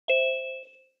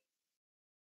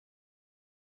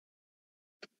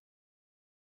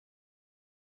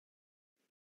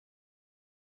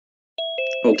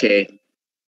Okay.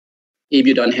 If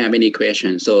you don't have any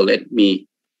questions, so let me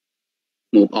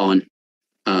move on.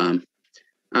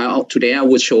 Today I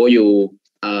will show you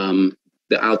the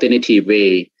alternative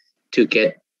way to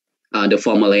get the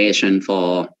formulation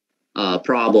for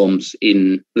problems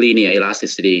in linear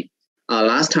elasticity.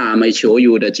 Last time I showed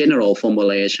you the general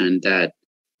formulation that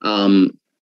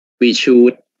we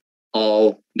choose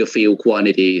all the field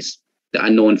quantities, the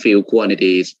unknown field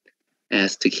quantities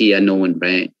as the key unknown,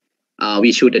 right?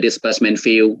 We choose the displacement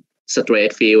field,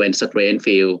 stress field, and strain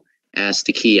field as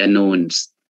the key unknowns.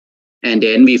 And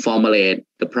then we formulate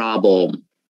the problem,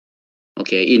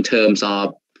 okay, in terms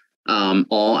of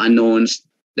all unknowns,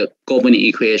 the governing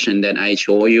equation that I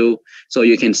show you. So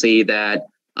you can see that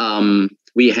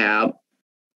we have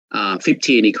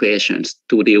 15 equations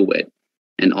to deal with.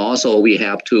 And also we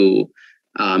have to,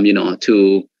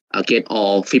 get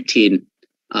all 15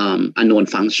 unknown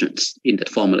functions in that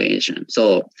formulation.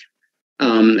 So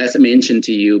as I mentioned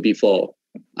to you before,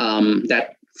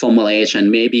 that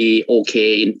formulation may be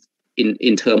okay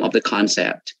in terms of the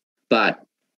concept, but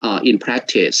in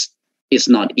practice, it's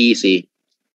not easy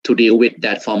to deal with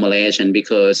that formulation,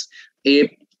 because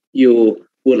if you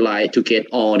would like to get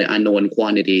all the unknown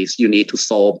quantities, you need to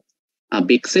solve a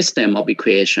big system of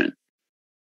equation.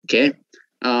 Okay.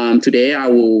 Today I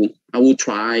will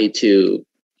try to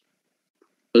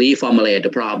reformulate the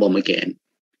problem again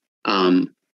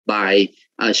by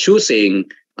choosing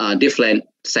different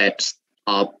sets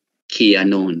of key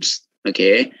unknowns.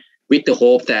 Okay, with the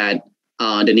hope that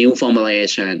the new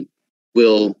formulation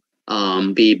will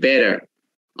be better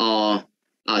or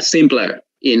simpler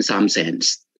in some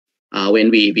sense when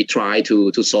we try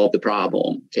to solve the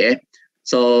problem. Okay,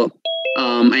 so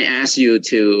I ask you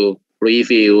to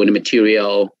review the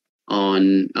material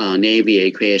on Navier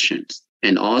equations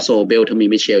and also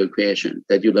Beltrami-Michel equation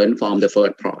that you learned from the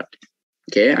first part.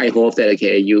 Okay, I hope that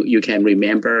you can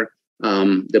remember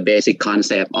the basic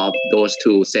concept of those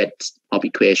two sets of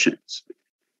equations.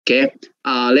 Okay,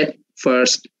 let's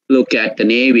first look at the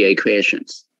Navier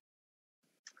equations.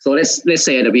 So let's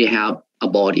say that we have a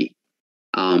body.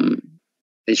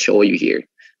 Let's show you here.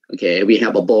 Okay, we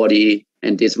have a body,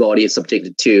 and this body is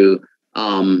subjected to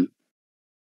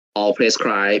all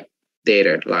prescribed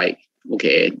data, like,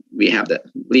 okay, we have the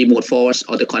remote force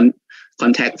or the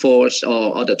contact force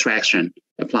or the traction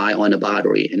applied on the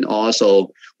battery, and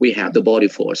also we have the body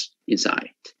force inside.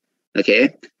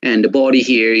 Okay, and the body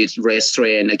here is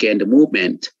restrained against the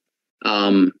movement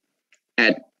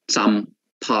at some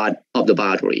part of the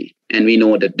battery, and we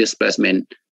know the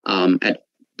displacement at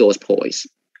those points.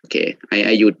 Okay,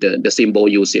 I use the symbol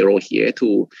U0 here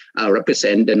to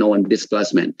represent the known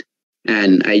displacement,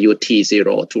 and I use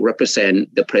T0 to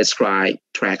represent the prescribed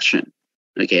traction.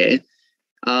 Okay,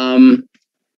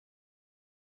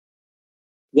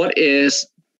 what is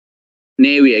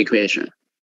Navier equation?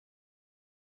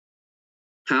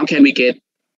 How can we get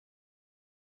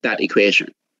that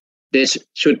equation? This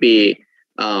should be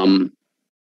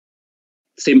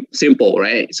simple,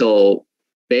 right? So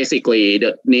basically,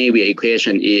 the Navier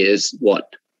equation is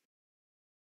what?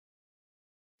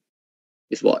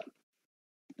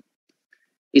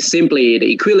 It's simply the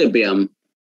equilibrium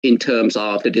in terms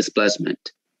of the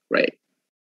displacement, right?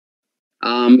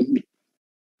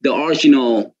 The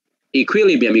original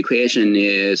equilibrium equation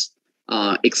is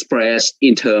expressed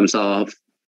in terms of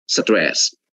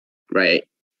stress, right?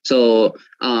 So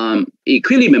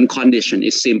equilibrium condition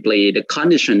is simply the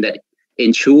condition that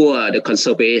ensure the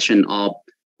conservation of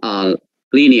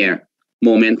linear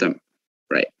momentum,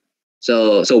 right?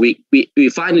 So we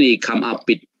finally come up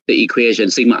with the equation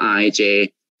sigma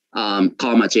ij,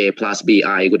 comma j plus bi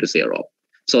equal to 0.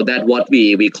 So that's what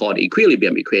we call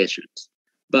equilibrium equations.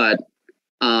 But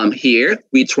here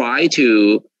we try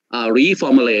to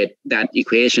reformulate that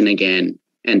equation again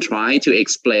and try to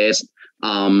express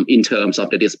in terms of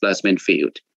the displacement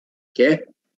field. Okay.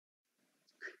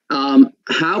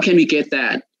 How can we get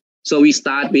that? So we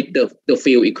start with the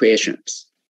field equations.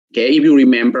 Okay, if you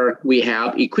remember, we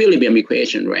have equilibrium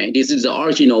equation, right? This is the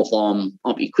original form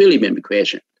of equilibrium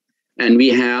equation. And we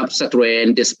have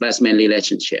strain displacement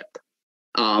relationship.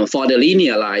 For the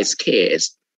linearized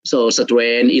case, so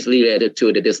strain is related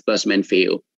to the displacement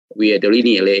field via the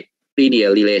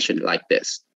linear relation like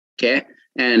this. Okay,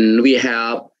 and we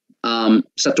have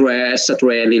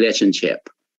strain relationship.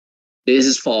 This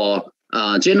is for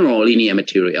general linear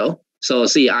material. So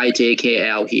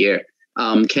CIJKL here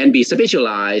can be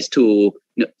specialized to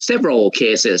several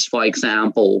cases. For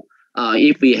example,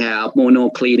 if we have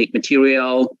monoclinic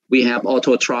material, we have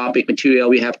autotropic material,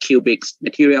 we have cubic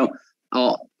material,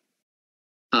 or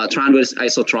transverse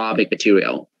isotropic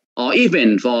material, or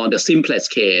even for the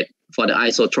simplest case, for the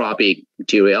isotropic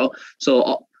material.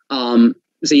 So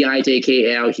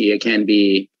CIJKL here can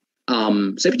be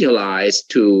specialized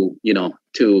to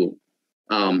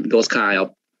those kind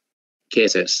of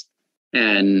cases,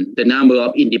 and the number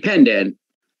of independent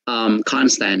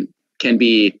constant can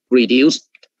be reduced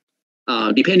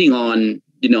depending on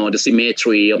the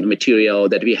symmetry of the material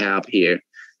that we have here.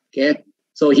 Okay,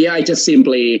 so here I just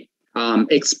simply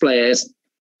express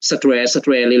stress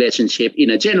relationship in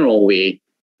a general way.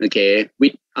 Okay,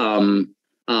 with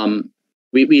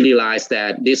we realize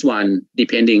that this one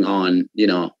depending on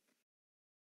the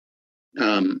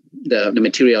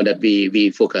material that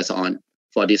we focus on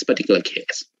for this particular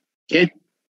case. Okay,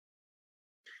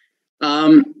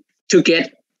 to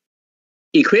get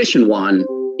equation 1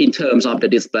 in terms of the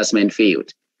displacement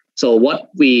field. So what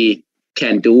we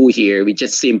can do here, we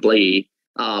just simply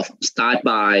start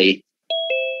by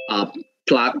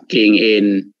plugging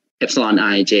in epsilon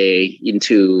ij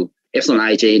into epsilon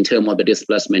ij in terms of the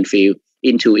displacement field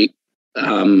into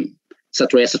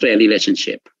stress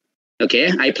relationship.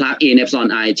 Okay, I plug in epsilon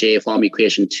ij from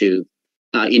equation 2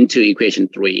 into equation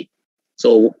 3.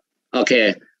 So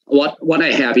okay, what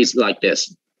I have is like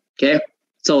this. Okay,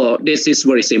 so this is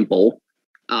very simple.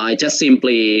 I just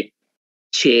simply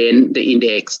change the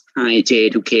index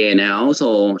ij to KNL.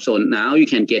 So now you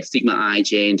can get sigma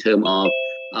ij in terms of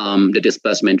the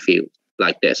displacement field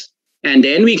like this. And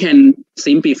then we can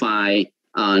simplify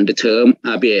the term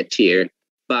a bit here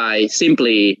by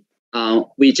simply,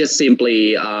 we just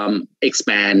simply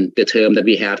expand the term that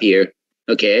we have here.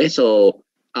 Okay, so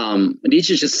this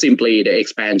is just simply the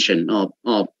expansion of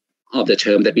the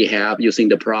term that we have using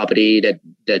the property that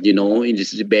in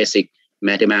this basic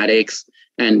mathematics.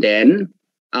 And then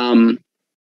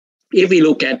if we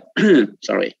look at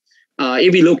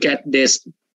if we look at this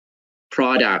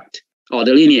product or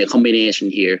the linear combination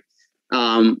here,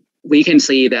 we can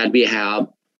see that we have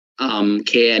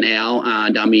K and L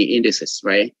are dummy indices,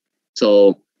 right?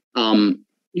 So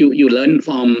you learn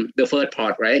from the first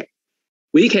part, right?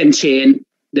 We can change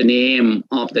the name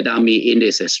of the dummy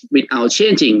indices without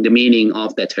changing the meaning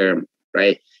of the term,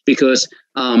 right? Because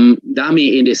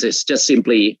dummy indices just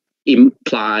simply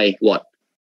imply what?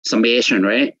 Summation,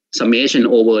 right? Summation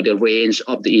over the range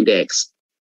of the index.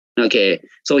 Okay,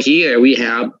 so here we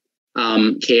have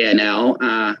K and L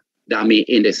are dummy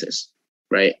indices,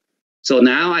 right? So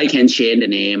now I can change the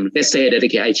name. Let's say that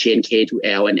I change K to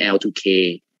L and L to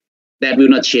K. That will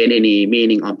not change any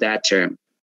meaning of that term.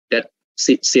 That's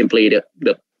simply the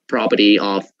property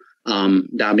of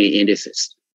dummy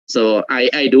indices. So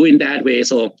I do in that way.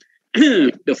 So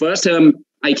the first term,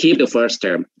 I keep the first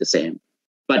term the same.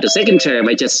 But the second term,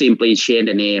 I just simply change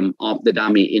the name of the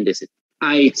dummy indices.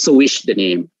 I switch the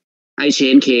name. I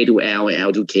change K to L and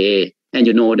L to K. And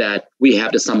you know that we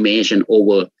have the summation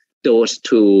over those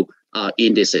two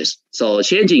indices. So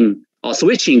changing or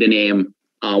switching the name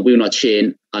will not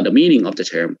change the meaning of the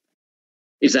term.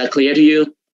 Is that clear to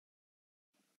you?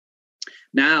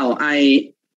 Now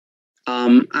I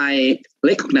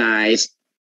recognize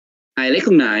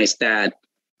that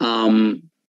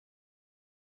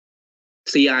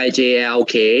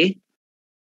CIJLK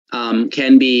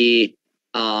can be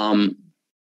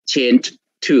changed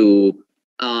to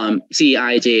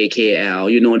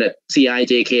CIJKL. You know that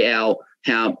CIJKL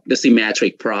have the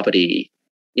symmetric property.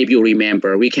 If you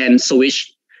remember, we can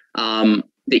switch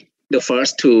the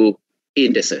first two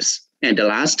indices and the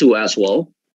last two as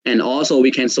well. And also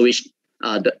we can switch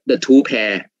the two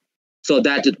pair. So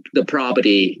that's the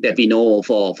property that we know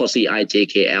for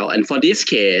CIJKL. And for this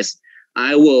case,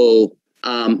 I will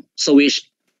switch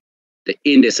the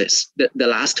indices, the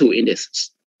last two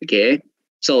indices. Okay,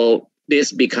 so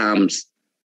this becomes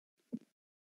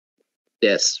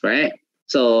this, right?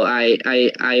 So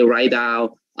I write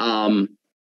down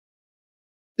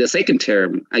the second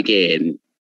term again.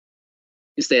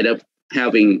 Instead of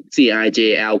having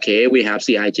CIJLK, we have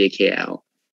CIJKL.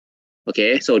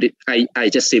 Okay, so I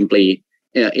just simply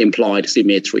employ the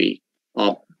symmetry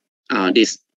of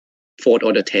this fourth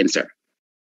order tensor.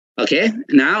 Okay,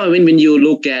 now when you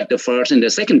look at the first and the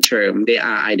second term, they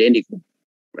are identical,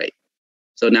 right?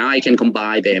 So now I can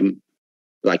combine them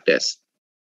like this.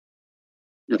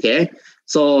 Okay,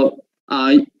 so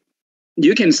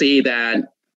you can see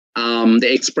that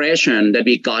the expression that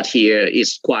we got here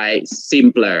is quite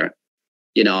simpler,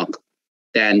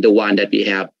 than the one that we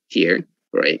have here,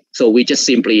 right? So we just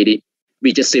simply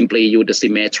use the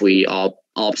symmetry of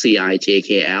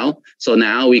CIJKL. So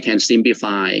now we can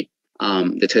simplify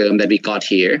the term that we got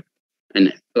here,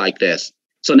 and like this.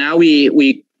 So now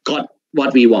we got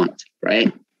what we want,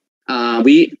 right?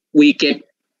 We get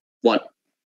what?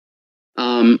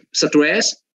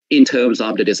 Stress in terms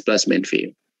of the displacement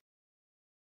field.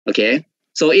 Okay,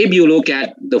 so if you look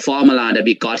at the formula that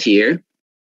we got here,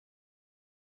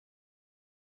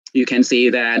 you can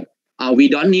see that we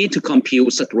don't need to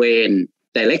compute strain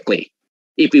directly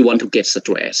if we want to get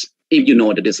stress, if you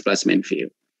know the displacement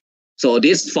field. So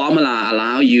this formula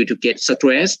allows you to get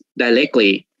stress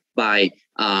directly by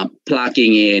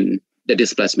plugging in the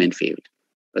displacement field.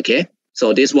 Okay,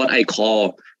 so this is what I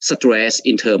call stress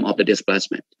in terms of the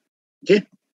displacement. Okay,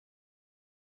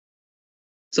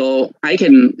 so I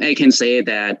can say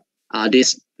that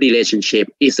this relationship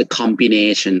is a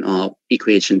combination of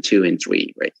equation 2 and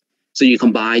 3, right? So you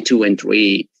combine 2 and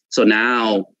 3. So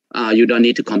now you don't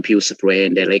need to compute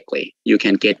strain directly. You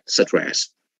can get stress.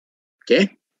 Okay,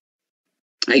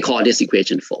 I call this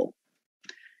equation 4.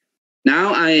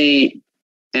 Now I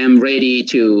am ready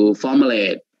to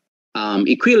formulate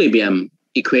equilibrium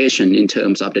equation in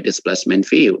terms of the displacement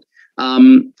field.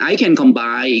 I can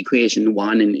combine equation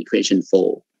 1 and equation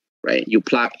 4, right? You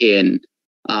plug in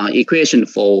equation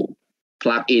 4,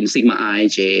 plug in sigma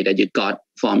ij that you got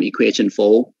from equation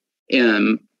 4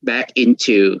 back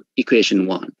into equation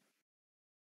 1.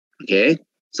 Okay,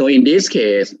 so in this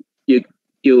case, you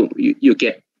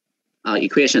get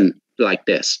equation like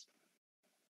this.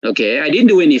 Okay, I didn't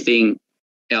do anything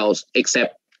else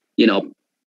except,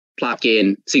 plug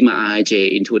in sigma ij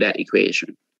into that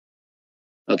equation.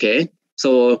 Okay,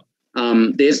 so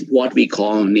this is what we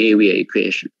call Navier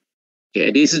equation.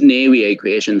 Okay, this is Navier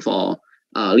equation for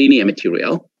linear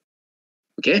material.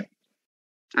 Okay,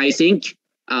 I think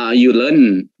you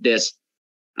learn this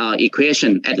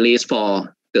equation at least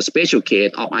for the special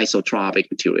case of isotropic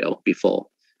material before,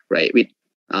 right? With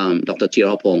Dr.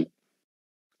 Chirapong.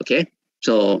 Okay,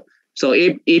 so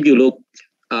if you look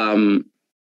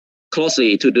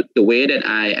closely to the way that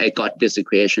I got this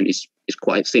equation is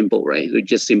quite simple, right? You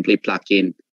just simply plug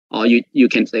in, or you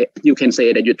can say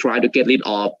that you try to get rid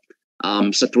of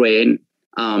strain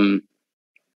from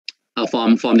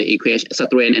the equation,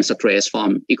 strain and stress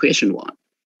from equation 1,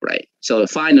 right? So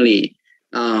finally,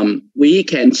 we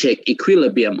can check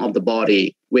equilibrium of the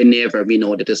body whenever we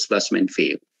know the displacement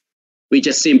field. We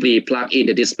just simply plug in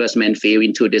the displacement field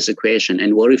into this equation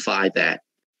and verify that.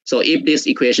 So if this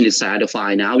equation is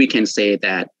satisfied, now we can say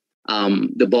that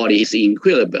the body is in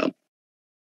equilibrium.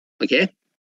 Okay.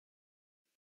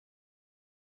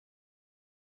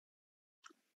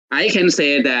 I can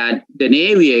say that the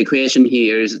Navier equation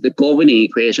here is the governing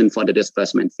equation for the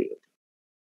displacement field.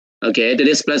 Okay, the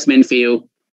displacement field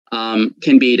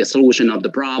can be the solution of the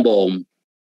problem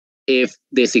if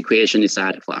this equation is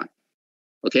satisfied.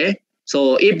 Okay,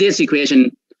 so if this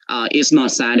equation is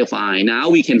not satisfied, now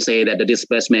we can say that the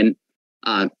displacement,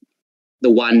 the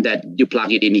one that you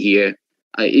plug it in here,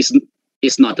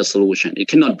 is not the solution. It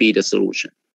cannot be the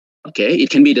solution. Okay, it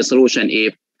can be the solution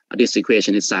if this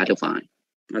equation is satisfied.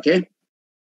 Okay,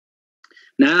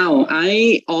 now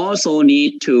I also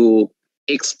need to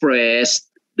express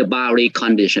the boundary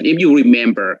condition. If you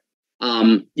remember,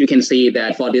 you can see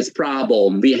that for this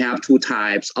problem, we have two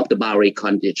types of the boundary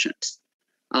conditions.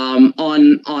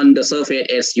 On the surface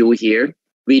SU here,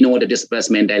 we know the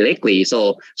displacement directly.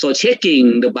 So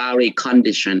checking the boundary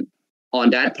condition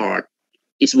on that part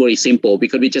is very simple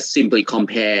because we just simply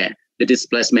compare the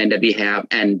displacement that we have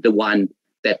and the one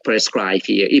that prescribed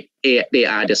here. If they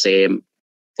are the same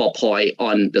for point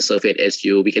on the surface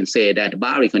SU, we can say that the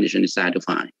boundary condition is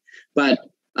satisfied. But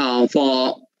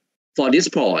for this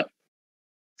part,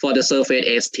 for the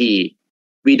surface ST,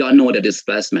 we don't know the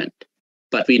displacement,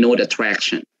 but we know the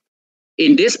traction.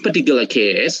 In this particular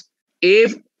case,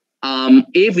 if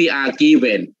we are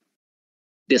given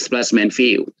displacement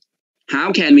field,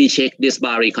 how can we check this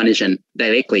boundary condition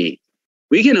directly?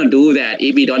 We cannot do that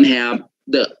if we don't have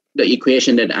the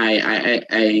equation that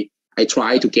I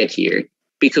try to get here,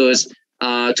 because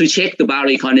to check the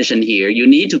boundary condition here, you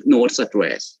need to know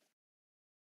stress.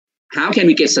 How can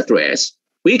we get stress?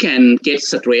 We can get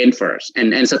strain first,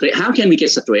 and strain, how can we get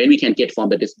strain? We can get from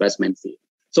the displacement field.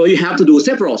 So you have to do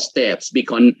several steps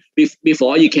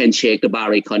before you can check the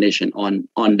boundary condition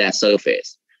on that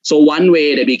surface. So one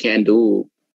way that we can do,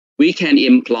 we can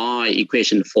employ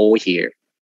equation 4 here,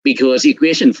 because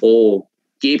equation 4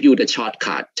 give you the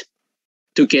shortcut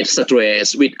to get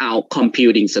stress without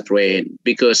computing strain,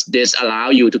 because this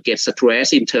allow you to get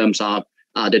stress in terms of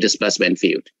the displacement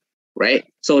field, right?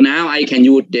 So now I can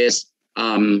use this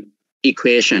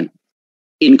equation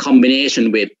in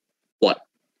combination with what?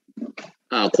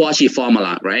 Cauchy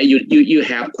formula, right? You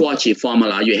have Cauchy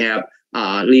formula. You have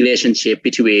relationship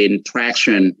between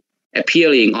traction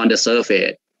appearing on the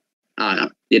surface,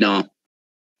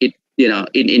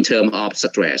 in terms of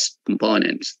stress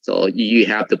components. So you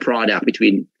have the product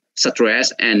between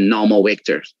stress and normal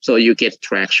vectors. So you get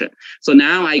traction. So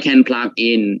now I can plug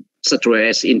in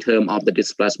stress in terms of the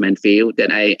displacement field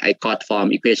that I got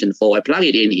from equation 4. I plug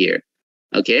it in here.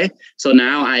 Okay. So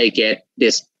now I get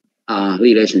this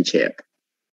relationship.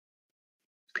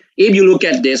 If you look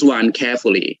at this one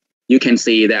carefully, you can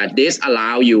see that this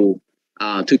allows you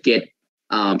to get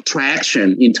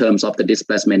traction in terms of the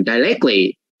displacement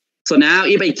directly. So now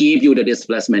if I give you the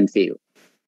displacement field,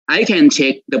 I can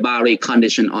check the boundary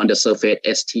condition on the surface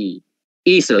ST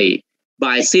easily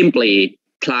by simply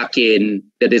plug in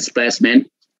the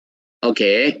displacement,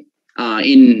 okay,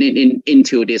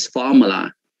 into this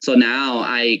formula. So now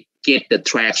I get the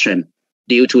traction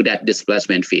due to that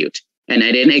displacement field. And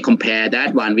then I compare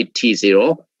that one with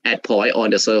T0 at point on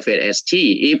the surface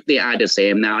ST. If they are the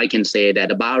same, now I can say that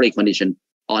the boundary condition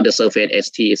on the surface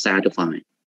ST is satisfied.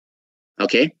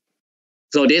 Okay,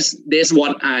 so this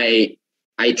what I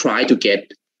try to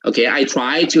get. Okay, I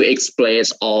try to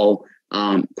express all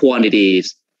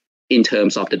quantities in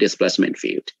terms of the displacement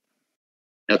field.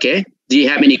 Okay, do you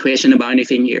have any question about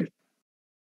anything here?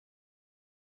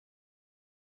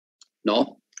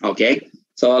 No. Okay,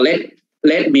 so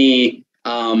let me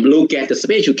look at the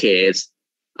special case.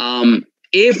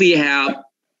 If we have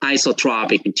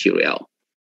isotropic material,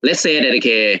 let's say that,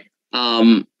 okay,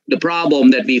 the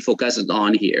problem that we focused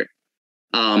on here,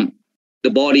 the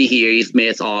body here is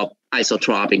made of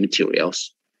isotropic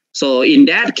materials. So in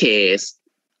that case,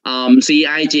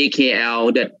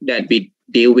 CIJKL that we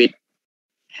deal with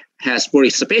has very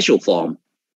special form,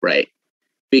 right?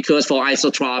 Because for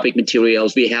isotropic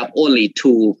materials, we have only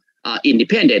two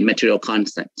independent material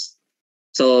constants.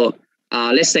 So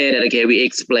let's say that, okay, we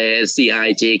express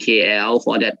CIJKL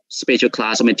for that special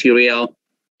class of material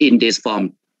in this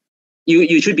form.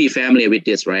 You should be familiar with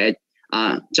this, right?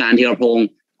 Chan Thirapong,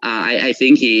 I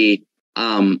think he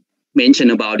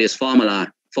mentioned about this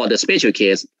formula for the special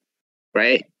case,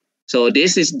 right? So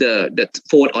this is the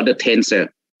fourth order tensor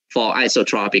for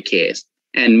isotropic case.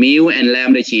 And mu and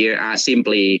lambda here are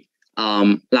simply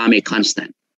Lamé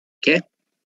constant, okay?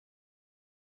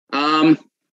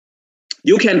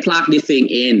 You can plug this thing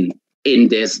in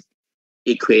this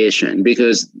equation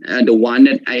because the one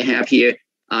that I have here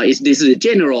this is a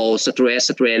general stress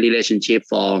relationship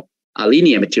for a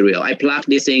linear material. I plug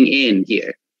this thing in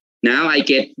here. Now I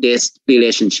get this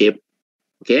relationship.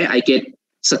 Okay, I get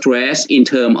stress in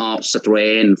terms of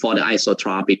strain for the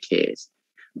isotropic case.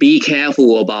 Be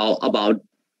careful about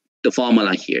the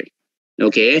formula here.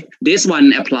 Okay, this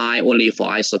one apply only for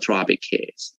isotropic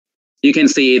case. You can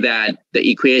see that the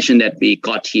equation that we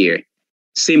got here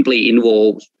simply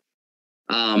involves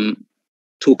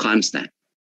two constants,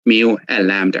 mu and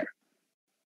lambda.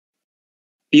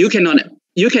 You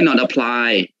cannot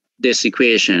apply this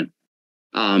equation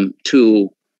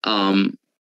to an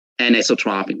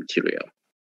isotropic material.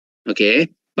 Okay,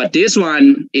 but this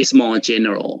one is more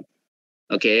general.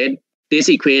 Okay, this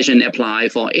equation apply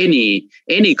for any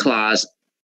class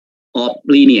of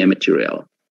linear material.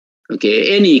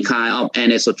 Okay, any kind of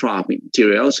anisotropic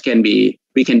materials can be,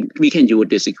 we can use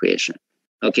this equation.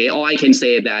 Okay, or I can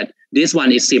say that this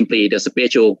one is simply the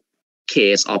special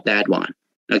case of that one.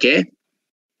 Okay,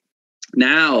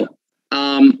 now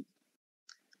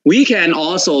we can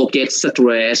also get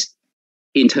stress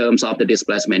in terms of the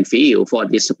displacement field for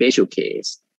this special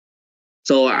case.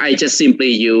 So I just simply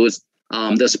use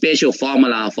the special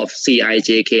formula for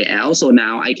CIJKL. So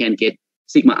now I can get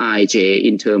sigma ij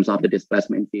in terms of the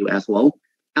displacement field as well.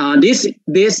 This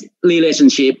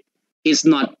relationship is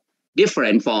not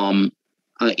different from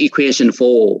equation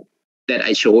 4 that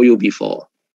I showed you before.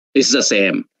 It's the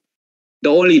same. The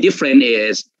only difference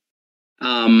is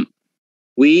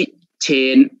we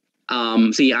change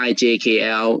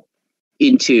CIJKL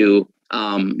into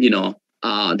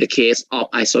the case of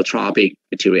isotropic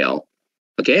material.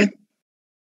 Okay.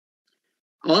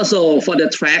 Also, for the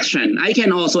traction, I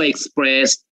can also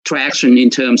express traction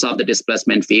in terms of the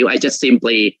displacement field. I just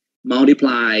simply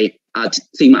multiply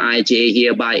sigma ij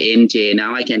here by nj.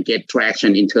 Now I can get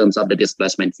traction in terms of the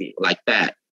displacement field like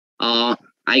that.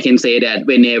 I can say that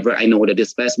whenever I know the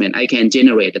displacement, I can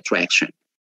generate the traction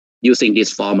using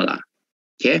this formula.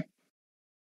 Okay.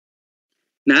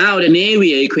 Now the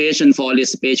Navier equation for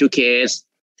this special case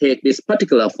take this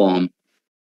particular form.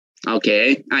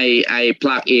 Okay, I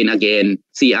plug in again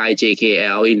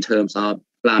CIJKL in terms of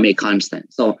Lamé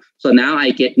constant. So now I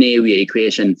get Navier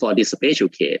equation for this special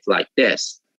case like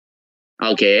this.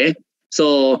 Okay,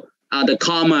 so the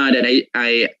comma that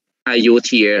I use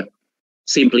here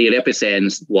simply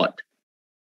represents what?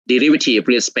 Derivative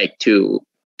with respect to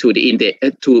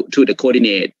the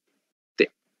coordinate.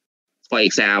 For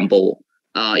example,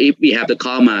 if we have the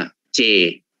comma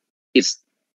j, it's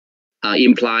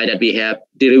implied that we have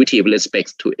derivative with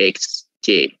respect to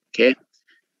xj. Okay.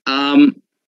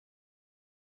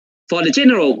 For the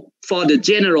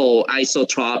general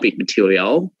isotropic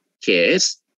material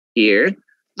case here,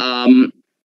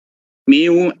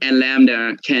 mu and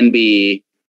lambda can be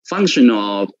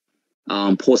functional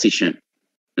position.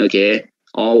 Okay.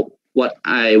 Or what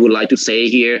I would like to say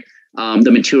here,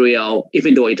 the material,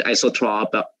 even though it's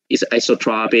isotropic,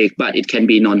 but it can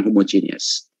be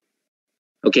non-homogeneous.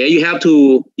 Okay, you have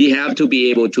to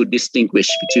be able to distinguish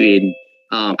between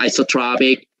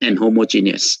isotropic and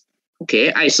homogeneous.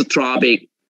 Okay, isotropic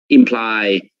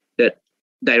imply the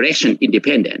direction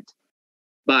independent,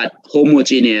 but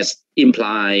homogeneous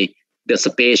imply the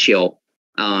spatial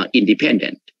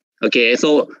independent. Okay,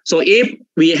 so if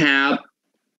we have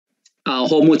a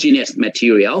homogeneous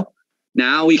material,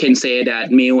 now we can say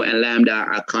that mu and lambda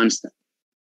are constant.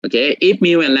 Okay, if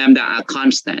mu and lambda are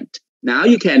constant, now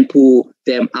you can pull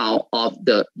them out of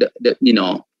the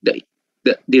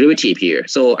derivative here.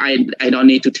 So I don't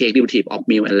need to take derivative of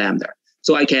mu and lambda.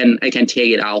 So I can take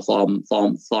it out from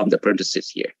the parentheses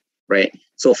here, right?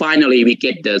 So finally we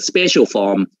get the spatial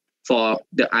form for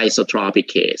the isotropic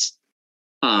case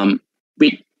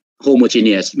with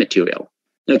homogeneous material.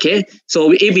 Okay,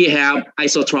 so if we have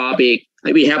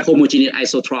homogeneous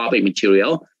isotropic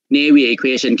material, Névier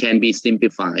equation can be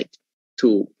simplified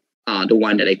to the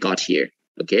one that I got here.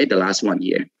 Okay, the last one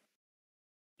here.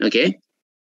 Okay.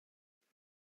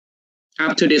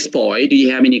 Up to this point, do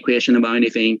you have any question about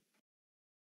anything?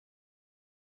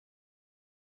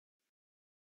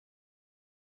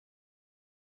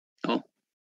 Oh.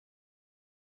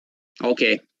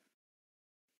 Okay.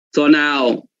 So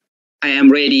now I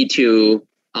am ready to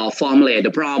formulate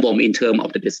the problem in terms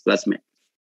of the displacement.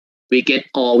 We get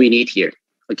all we need here.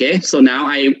 Okay. So now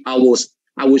I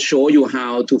will show you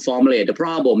how to formulate the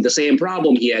problem, the same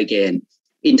problem here again,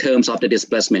 in terms of the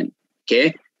displacement.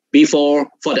 Okay. Before,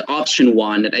 for the option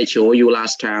one that I showed you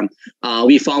last time,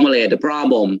 we formulate the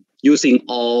problem using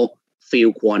all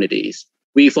field quantities.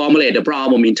 We formulate the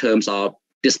problem in terms of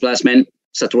displacement,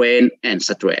 strain, and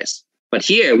stress. But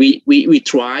here we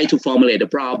try to formulate the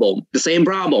problem, the same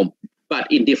problem, but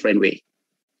in different way.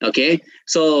 Okay.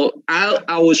 So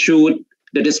I will shoot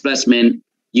the displacement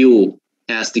U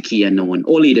as the key unknown,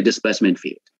 only the displacement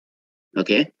field.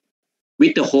 Okay.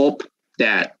 With the hope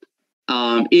that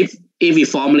if we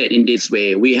formulate in this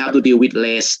way, we have to deal with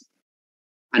less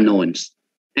unknowns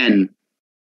and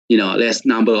less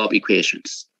number of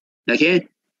equations. Okay.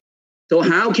 So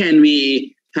how can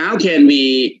we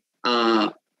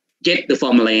get the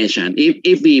formulation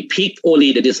if we pick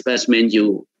only the displacement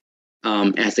U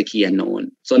as the key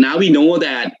unknown? So now we know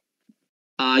that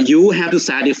you have to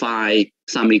satisfy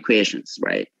some equations,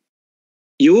 right?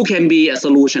 U can be a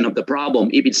solution of the problem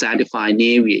if it satisfies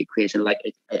Névier equation, like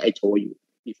I told you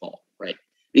before, right?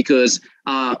 Because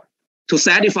to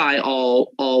satisfy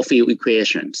all field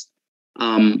equations,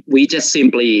 we just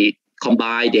simply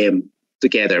combine them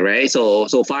together, right?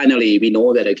 So finally we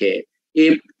know that, okay,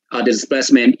 if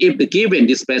the given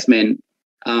displacement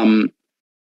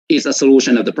is a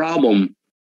solution of the problem,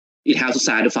 it has to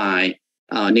satisfy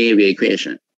Névier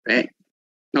equation, right?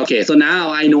 Okay, so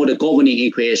now I know the governing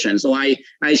equation, so I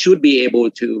should be able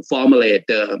to formulate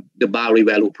the boundary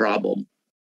value problem.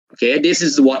 Okay, this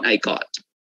is what I got.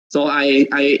 So I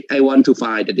want to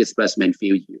find the displacement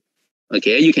field U.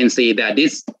 Okay, you can see that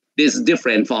this is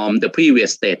different from the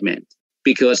previous statement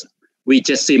because we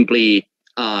just simply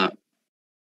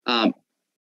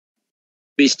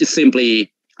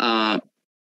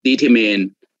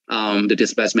determine the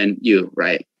displacement U,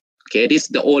 right? Okay, this is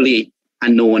the only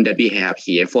unknown that we have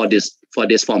here for this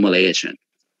formulation.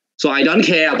 So I don't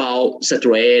care about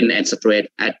strain and stress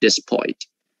at this point.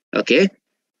 Okay,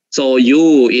 so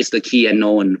U is the key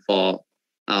unknown for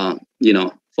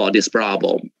for this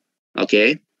problem.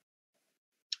 Okay,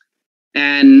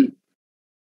 and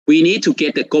we need to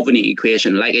get the governing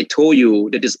equation. Like I told you,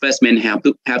 the displacement have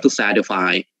to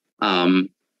satisfy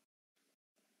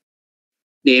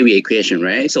Névier equation,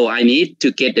 right? So I need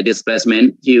to get the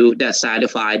displacement U that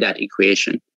satisfy that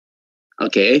equation.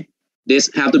 Okay, this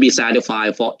have to be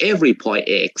satisfied for every point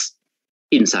X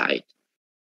inside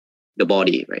the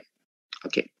body, right?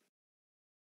 Okay.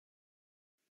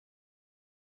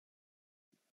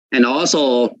 And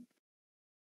also,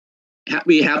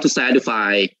 we have to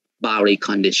satisfy boundary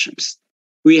conditions.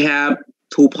 We have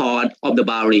two parts of the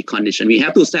boundary condition. We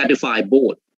have to satisfy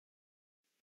both.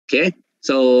 Okay.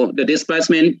 So the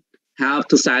displacement have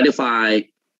to satisfy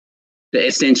the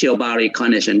essential boundary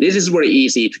condition. This is very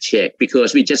easy to check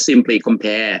because we just simply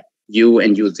compare U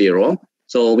and U0.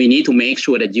 So we need to make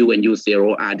sure that U and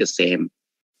U0 are the same.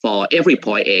 for every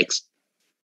point X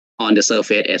on the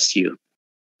surface SU.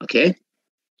 Okay.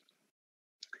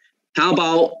 How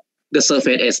about the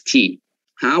surface ST?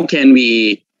 How can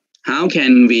we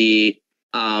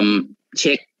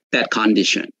check that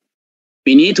condition?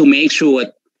 We need to make sure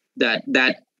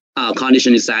that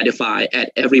condition is satisfied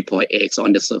at every point X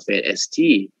on the surface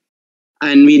ST.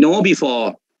 And we know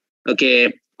before,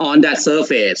 okay, on that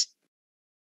surface,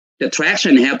 the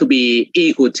traction have to be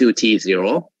equal to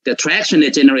T0. The traction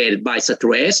that generated by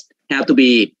stress have to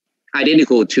be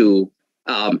identical to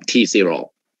T0.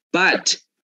 But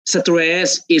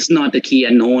stress is not the key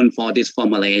unknown for this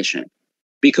formulation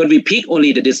because we pick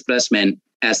only the displacement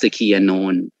as the key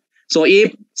unknown. So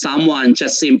if someone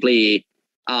just simply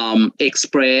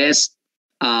express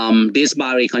this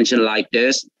boundary condition like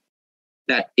this,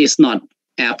 that is not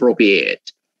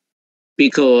appropriate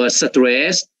because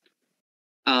stress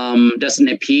doesn't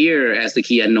appear as the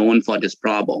key unknown for this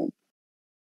problem.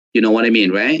 You know what I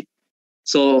mean, right?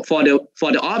 So for the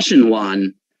option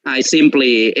one, I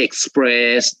simply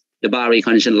express the boundary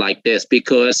condition like this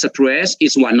because stress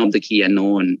is one of the key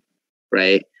unknown,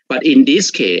 right? But in this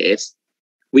case,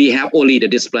 we have only the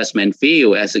displacement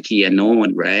field as a key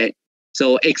unknown, right?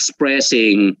 So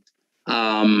expressing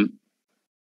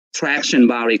traction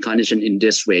boundary condition in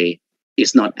this way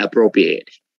is not appropriate,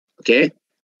 okay?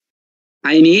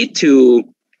 I need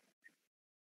to,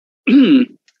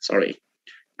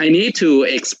 I need to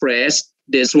express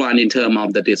this one in terms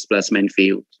of the displacement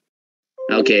field.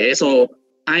 Okay, so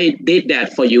I did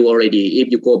that for you already. If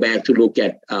you go back to look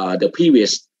at the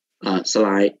previous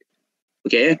slide,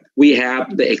 okay, we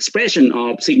have the expression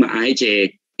of sigma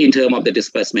ij in terms of the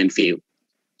displacement field.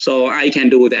 So I can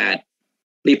do that,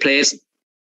 replace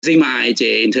sigma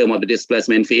ij in terms of the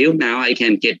displacement field. Now I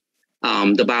can get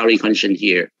the boundary condition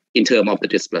here in terms of the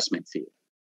displacement field.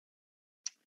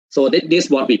 So this is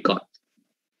what we got.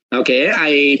 Okay,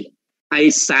 I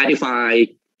satisfy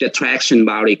the traction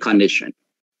boundary condition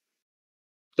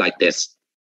like this.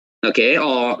 Okay,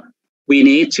 or we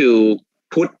need to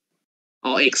put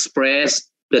or express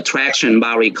the traction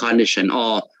boundary condition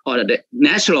or the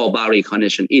natural boundary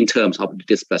condition in terms of the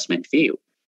displacement field.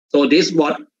 So this is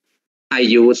what I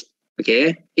use.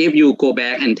 Okay, if you go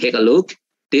back and take a look,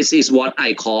 this is what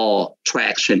I call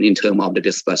traction in terms of the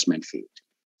displacement field.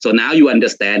 So now you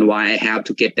understand why I have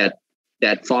to get that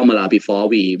formula before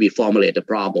we formulate the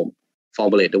problem,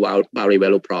 formulate the boundary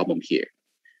value problem here.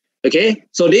 Okay,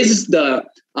 so this is the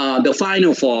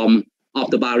final form of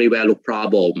the boundary value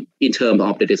problem in terms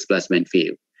of the displacement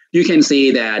field. You can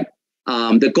see that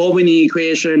the Govini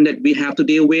equation that we have to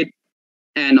deal with,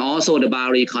 and also the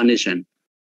boundary condition,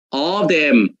 all of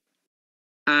them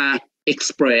are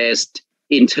expressed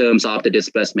in terms of the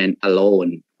displacement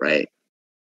alone, right?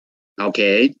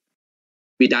 Okay,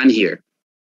 we're done here.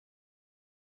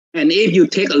 And if you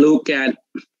take a look at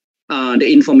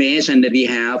the information that we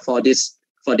have for this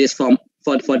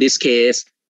case,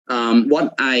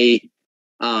 what I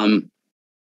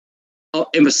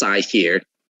emphasize here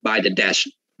by the dash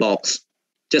box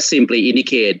just simply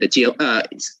indicate the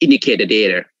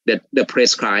data, the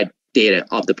prescribed data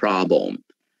of the problem.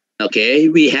 Okay,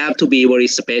 we have to be very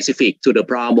specific to the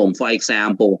problem. For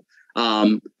example,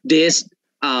 this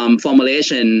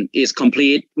formulation is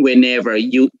complete whenever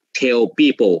you tell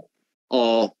people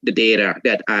all the data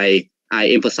that I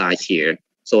emphasize here.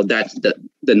 So that's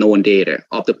the known data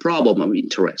of the problem of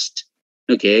interest.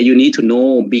 Okay, you need to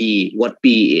know B, what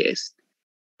B is.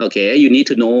 Okay, you need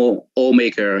to know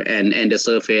omega and the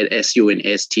surface SU and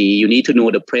ST. You need to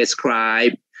know the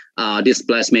prescribed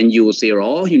displacement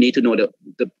U0. You need to know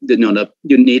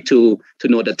you need to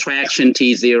know the traction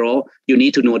T0. You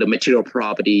need to know the material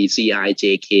property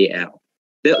CIJKL.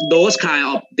 Those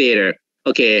kind of data,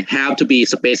 okay, have to be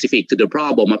specific to the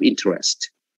problem of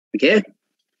interest. Okay.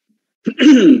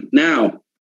 Now,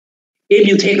 if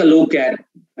you take a look at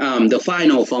the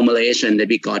final formulation that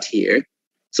we got here,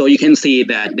 so you can see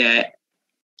that there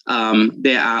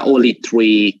are only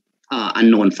three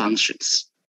unknown functions,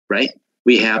 right?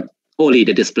 We have only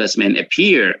the displacement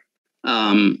appear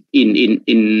in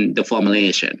the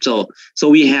formulation. So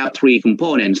we have three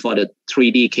components for the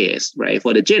 3D case, right?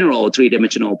 For the general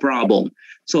three-dimensional problem.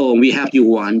 So we have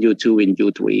U1, U2, and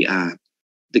U3 are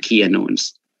the key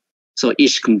unknowns. So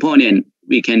each component,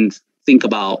 we can think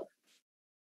about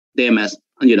them as,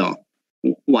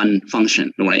 one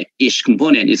function, right? Each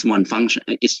component is one function,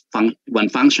 one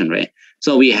function, right?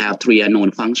 So we have three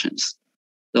unknown functions.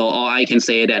 So or I can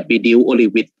say that we deal only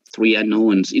with 3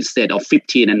 unknowns instead of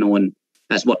 15 unknown.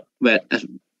 That's what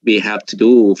we have to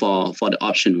do for the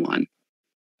option 1.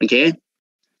 Okay.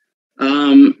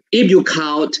 If you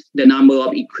count the number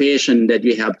of equations that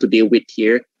we have to deal with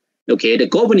here, Okay, the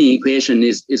governing equation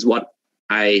is what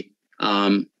I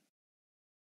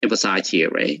emphasize here,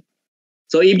 right?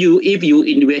 So if you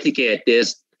investigate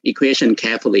this equation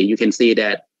carefully, you can see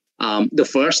that the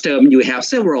first term you have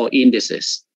several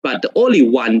indices, but the only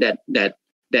one that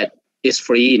is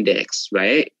free index,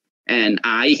 right? And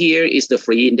I here is the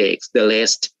free index. The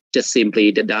rest just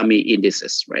simply the dummy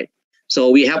indices, right? So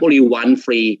we have only one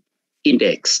free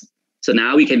index. So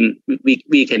now we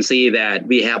can see that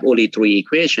we have only three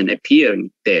equations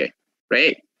appearing there,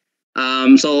 right?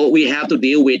 So we have to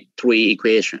deal with three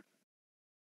equations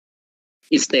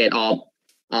instead of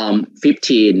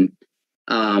 15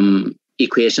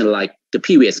 equation like the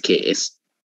previous case.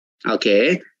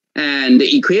 Okay, and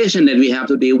the equation that we have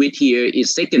to deal with here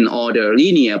is second order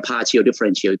linear partial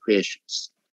differential equations.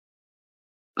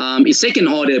 It's second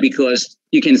order because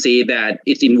you can see that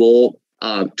it involves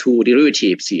two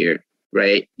derivatives here,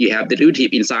 right? You have the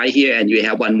derivative inside here and you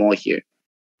have one more here.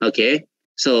 Okay,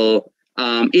 so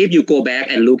if you go back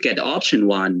and look at option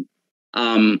one,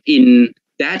 in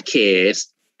that case,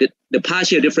 the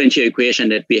partial differential equation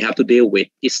that we have to deal with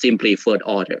is simply third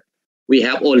order. We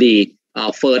have only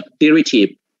third derivative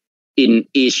in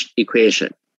each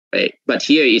equation, right? But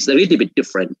here is a little bit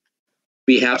different.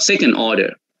 We have second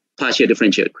order partial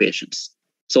differential equations.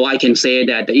 So I can say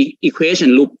that the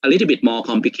equation look a little bit more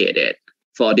complicated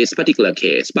for this particular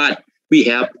case, but we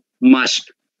have much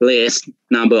less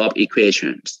number of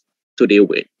equations to deal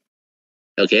with.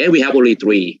 Okay, we have only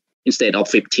 3 instead of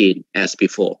 15 as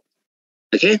before.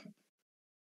 Okay.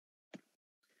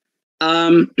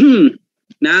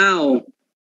 Now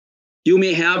you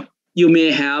may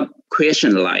have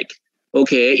question like,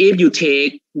 okay, if you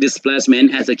take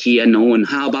displacement as a key unknown,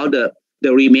 how about the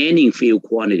remaining field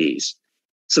quantities?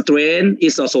 Strain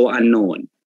is also unknown.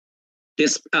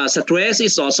 This stress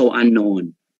is also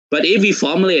unknown. But if we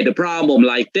formulate the problem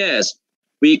like this,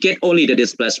 we get only the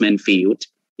displacement field.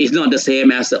 It's not the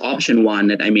same as the option one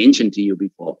that I mentioned to you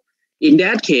before. In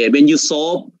that case, when you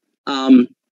solve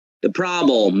the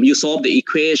problem, you solve the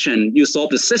equation, you solve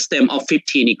the system of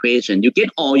 15 equations, you get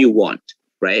all you want,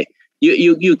 right?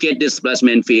 You get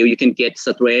displacement field, you can get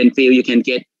strain field, you can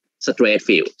get stress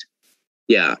field.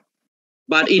 Yeah.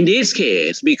 But in this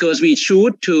case, because we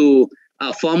choose to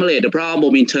formulate the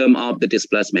problem in terms of the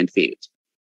displacement field,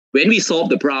 when we solve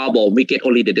the problem, we get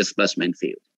only the displacement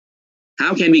field.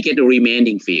 How can we get the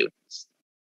remaining fields?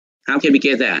 How can we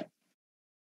get that?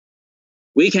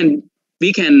 We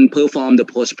can perform the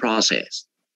post process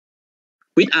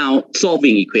without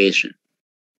solving equation.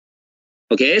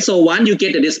 Okay, so once you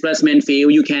get the displacement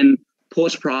field, you can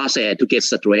post process to get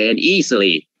strain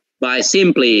easily by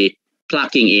simply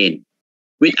plugging in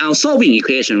without solving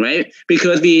equation, right?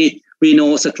 Because we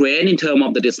know strain in terms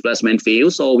of the displacement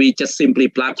field, so we just simply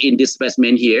plug in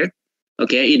displacement here,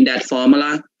 okay, in that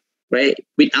formula, right?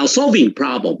 Without solving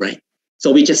problem, right?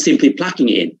 So we just simply plugging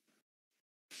in.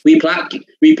 We plug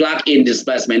in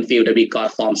displacement field that we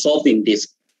got from solving this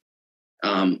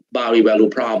boundary value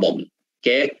problem.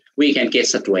 Okay, we can get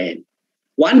strain.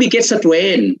 Once we get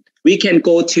strain, we can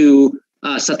go to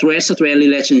strain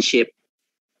relationship,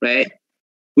 right?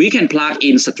 We can plug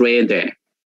in strain there,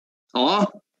 or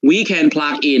we can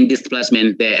plug in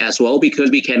displacement there as well,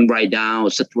 because we can write down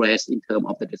stress in terms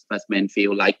of the displacement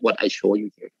field, like what I show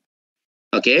you here.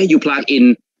 Okay, you plug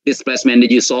in displacement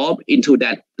that you solve into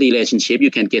that relationship,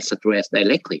 you can get stress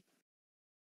directly.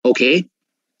 Okay,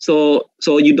 so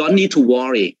you don't need to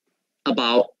worry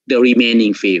about the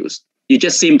remaining fields. You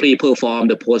just simply perform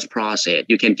the post process.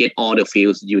 You can get all the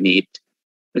fields you need.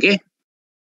 Okay.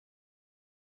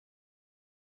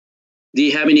 Do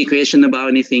you have any question about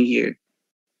anything here?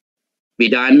 We're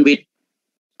done with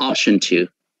option 2,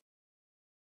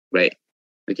 right?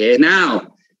 Okay.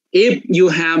 Now, if you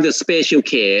have the special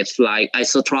case like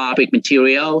isotropic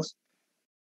materials,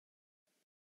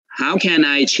 how can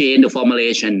I change the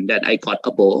formulation that I got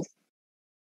above?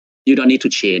 You don't need to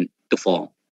change the form,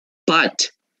 but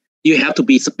you have to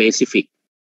be specific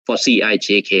for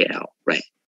CIJKL, right?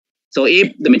 So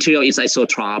if the material is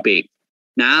isotropic,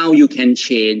 now you can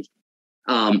change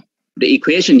the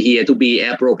equation here to be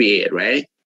appropriate, right?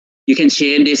 You can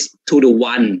change this to the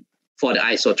 1 for the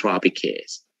isotropic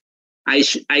case. I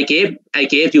gave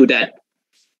you that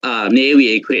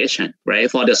Navy equation, right?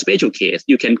 For the special case,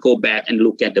 you can go back and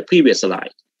look at the previous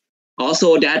slide.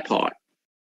 Also that part,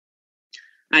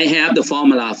 I have the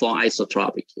formula for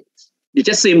isotropic case. You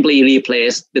just simply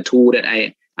replace the 2 that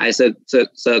I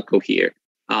circle here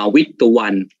with the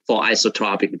 1 for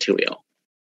isotropic material.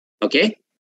 Okay?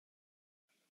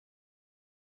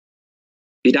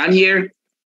 We done here?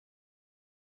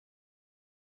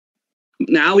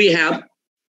 Now we have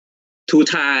 2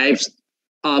 types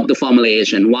of the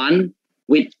formulation. One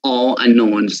with all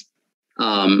unknowns.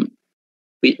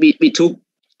 We took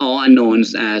all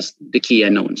unknowns as the key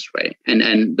unknowns, right?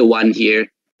 And the one here,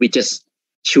 we just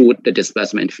choose the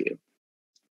displacement field.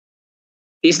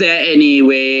 Is there any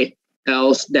way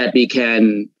else that we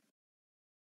can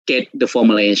get the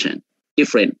formulation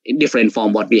different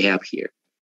from what we have here?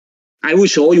 I will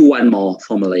show you one more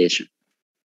formulation.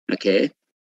 Okay.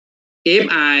 If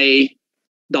I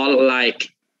don't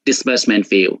like displacement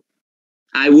field,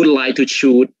 I would like to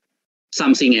choose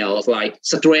something else like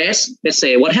stress. Let's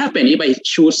say what happened if I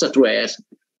choose stress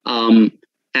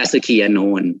as the key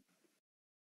unknown?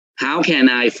 How can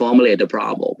I formulate the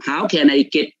problem? How can I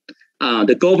get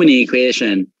the governing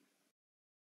equation,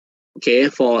 okay,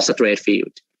 for stress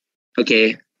field?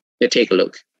 Okay, let's take a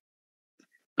look.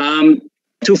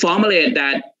 To formulate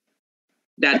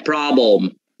that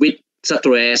problem with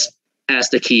stress as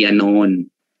the key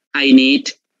unknown, I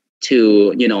need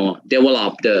to,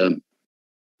 develop the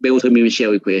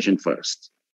Beltrami-Michel equation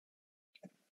first.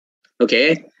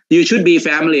 Okay, you should be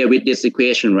familiar with this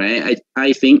equation, right?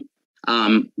 I think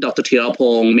Dr.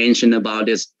 Thirapong mentioned about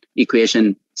this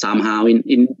equation somehow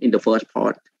in the first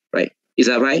part, right? Is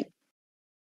that right?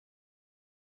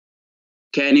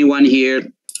 Can anyone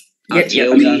here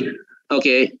tell me?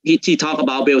 Okay, he talked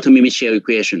about Beltrami-Michel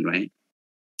equation, right?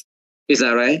 Is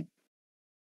that right?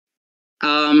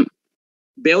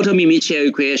 Beltrami-Michel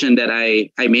equation that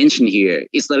I mentioned here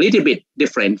is a little bit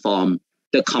different from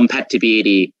the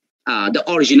compatibility, the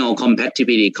original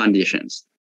compatibility conditions.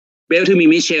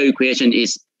 Beltrami-Michel equation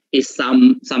is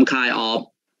some kind of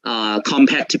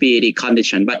compatibility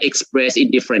condition, but expressed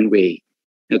in different way.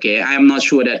 Okay, I am not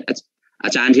sure that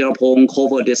Ajahn Thirapong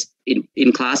covered this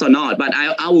in class or not, but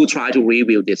I will try to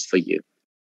review this for you.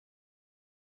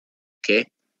 Okay.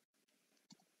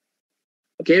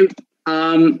 Okay.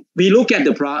 We look at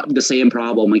the same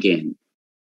problem again.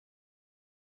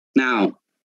 Now,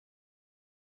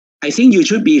 I think you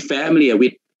should be familiar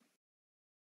with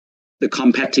the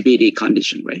compatibility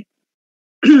condition, right?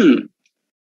 Can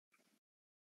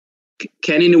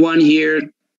anyone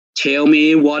here tell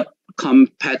me what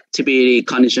compatibility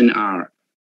conditions are?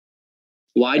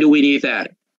 Why do we need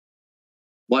that?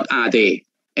 What are they?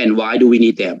 And why do we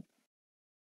need them?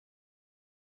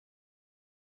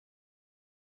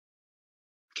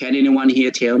 Can anyone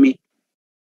here tell me?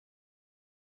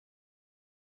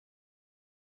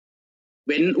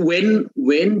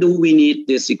 When do we need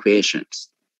these equations?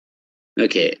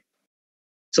 Okay.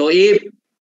 So if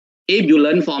you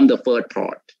learn from the first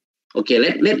part, okay,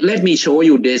 let me show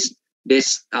you this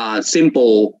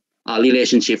simple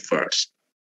relationship first.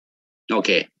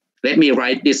 Okay, let me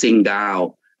write this thing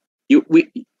down.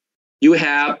 You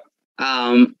have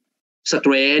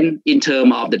strain in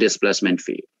terms of the displacement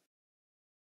field.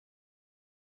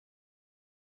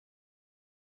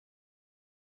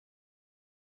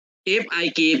 If I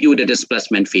give you the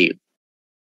displacement field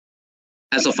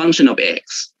as a function of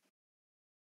x,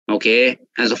 okay,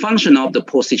 as a function of the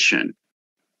position,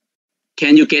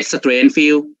 can you get strain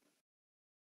field?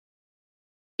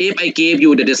 If I give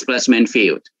you the displacement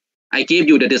field, I give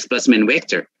you the displacement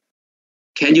vector,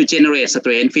 can you generate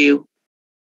strain field?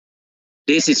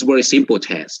 This is very simple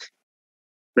task,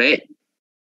 right?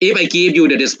 If I give you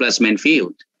the displacement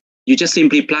field, you just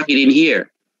simply plug it in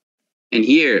here and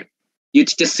here. You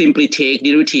just simply take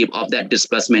derivative of that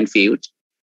displacement field.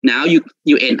 Now you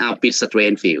end up with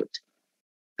strain field.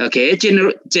 Okay,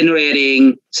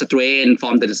 generating strain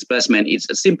from the displacement is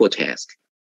a simple task.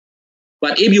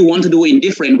 But if you want to do it in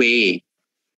different way,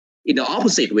 in the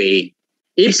opposite way,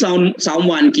 if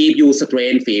someone give you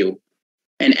strain field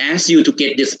and asks you to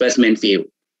get displacement field,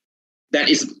 that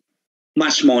is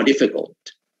much more difficult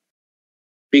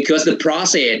because the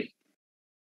process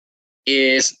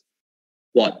is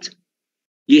what?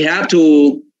 You have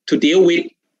to deal with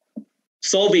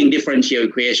solving differential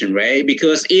equation, right?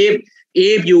 Because if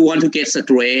you want to get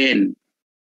strain,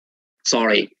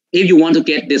 if you want to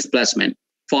get displacement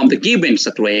from the given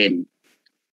strain,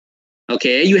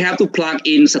 okay, you have to plug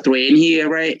in strain here,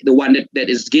 right? The one that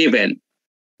is given.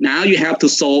 Now you have to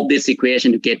solve this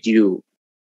equation to get u.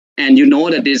 And you know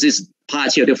that this is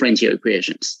partial differential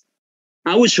equations.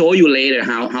 I will show you later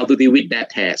how to deal with that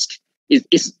task.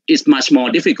 It's much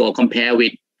more difficult compared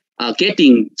with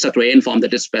getting strain from the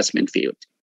displacement field.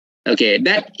 Okay,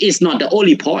 that is not the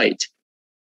only point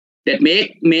that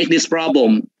make this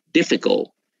problem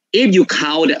difficult. If you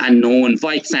count the unknown,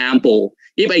 for example,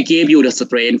 if I give you the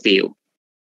strain field,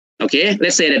 okay,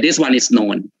 let's say that this one is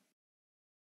known.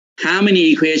 How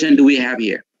many equations do we have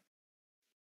here?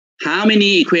 How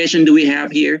many equations do we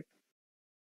have here?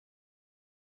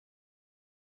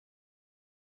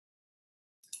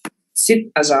 ชิด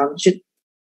อาจารย์ชิด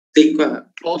ติ๊กว่า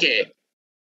Okay.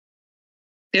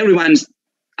 Everyone's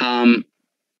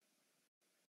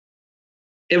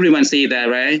everyone see that,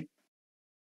 right?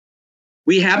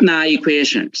 We have 9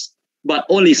 equations, but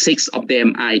only 6 of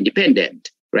them are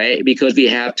independent, right? Because we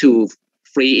have 2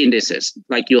 free indices,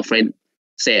 like your friend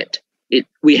said.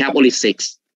 We have only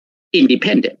 6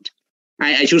 independent.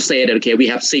 I should say that, okay, we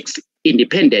have 6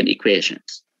 independent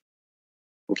equations.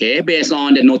 Okay, based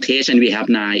on the notation, we have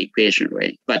 9 equations,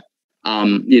 right? But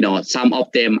some of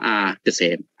them are the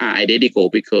same, are identical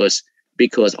because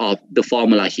of the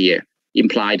formula here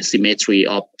imply the symmetry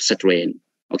of strain.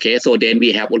 Okay, so then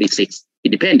we have only 6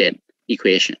 independent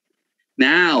equations.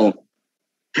 Now,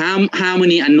 how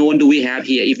many unknown do we have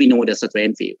here if we know the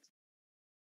strain field?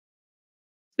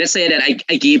 Let's say that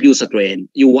I give you strain.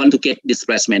 You want to get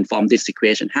displacement from this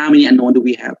equation. How many unknown do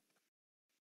we have?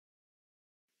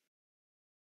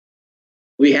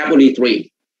 We have only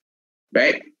 3,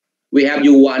 right? We have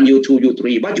U1, U2,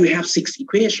 U3, but you have 6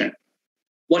 equations.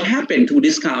 What happened to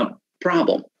this kind of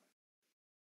problem?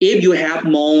 If you have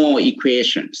more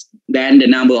equations than the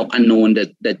number of unknown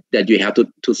that you have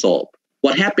to solve,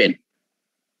 what happened?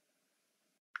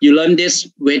 You learned this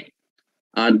with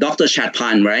Dr.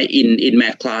 Chatpan, right? In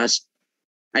math class.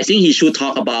 I think he should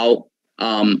talk about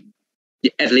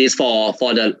at least for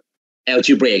the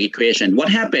algebraic equation. What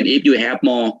happened if you have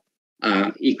more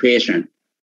equation?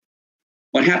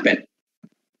 What happened?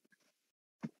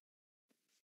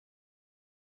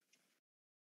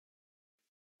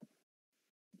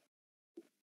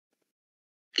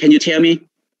 Can you tell me?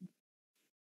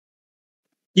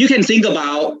 You can think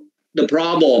about the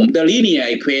problem, the linear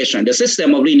equation, the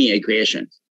system of linear equations.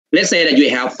 Let's say that you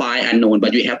have 5 unknown,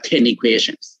 but you have 10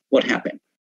 equations. What happened?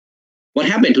 What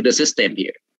happened to the system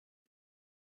here?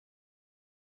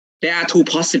 There are 2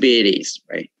 possibilities,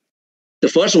 right? The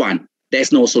first one,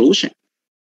 there's no solution,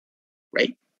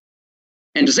 right?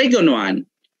 And the second one,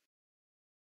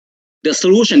 the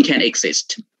solution can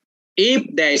exist if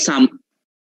there is some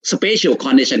spatial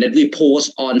condition that we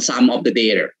pose on some of the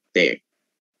data there,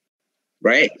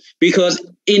 right? Because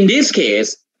in this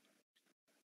case,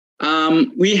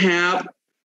 we have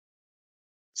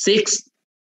 6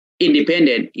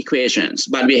 independent equations,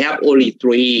 but we have only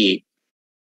 3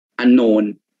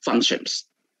 unknown functions.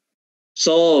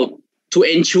 So to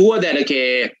ensure that,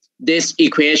 okay, this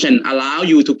equation allow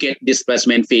you to get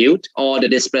displacement field or the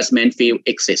displacement field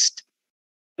exists,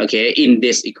 okay,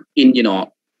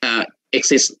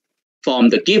 exists from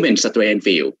the given strain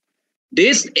field.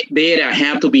 This data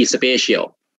have to be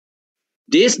spatial.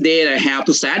 This data have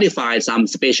to satisfy some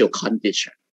spatial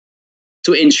condition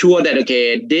to ensure that,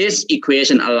 okay, this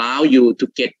equation allow you to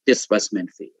get displacement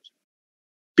field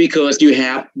because you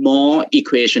have more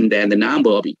equation than the number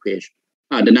of equations,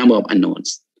 the number of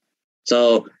unknowns.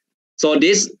 So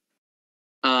this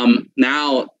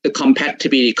now the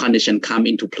compatibility condition come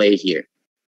into play here.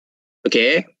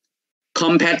 Okay,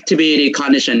 compatibility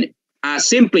condition are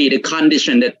simply the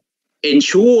condition that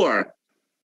ensure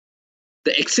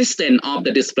the existence of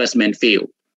the displacement field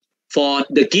for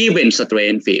the given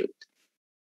strain field.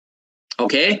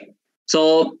 Okay,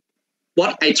 so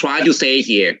what I try to say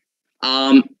here,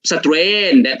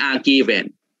 strain that are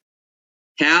given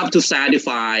have to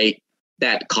satisfy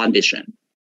that condition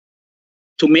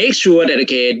to make sure that,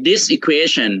 okay, this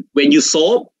equation, when you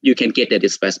solve, you can get the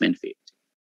displacement field.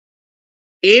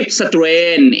 If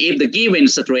the given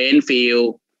strain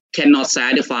field cannot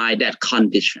satisfy that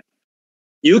condition,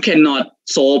 you cannot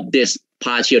solve this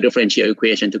partial differential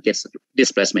equation to get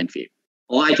displacement field.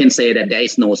 Or I can say that there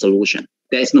is no solution.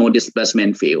 There is no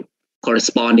displacement field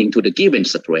corresponding to the given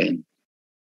strain.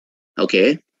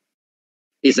 Okay?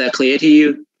 Is that clear to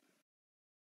you?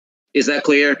 Is that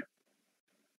clear?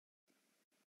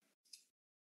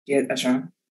 Yes,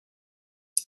 Ajahn.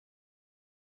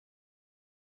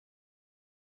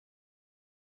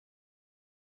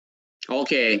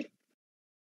 Okay.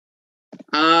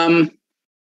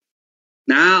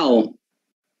 Now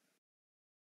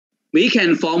we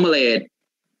can formulate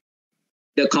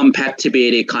the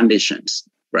compatibility conditions,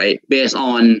 right? Based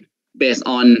on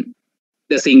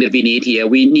the thing that we need here.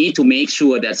 We need to make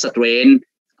sure that strain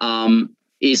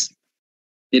is,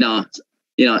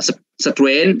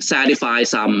 strain satisfies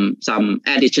some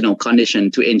additional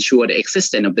condition to ensure the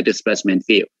existence of the displacement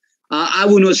field. I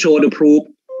will not show the proof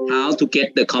how to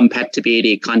get the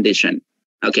compatibility condition.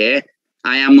 Okay,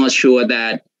 I am not sure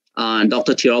that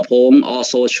Dr. Tirapong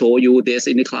also showed you this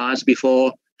in the class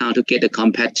before, how to get the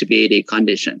compatibility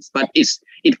conditions. But it's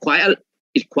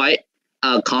quite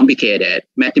complicated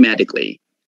mathematically.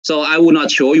 So I will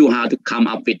not show you how to come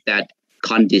up with that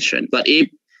condition. But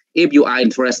if you are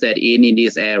interested in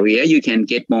this area, you can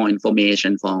get more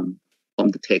information from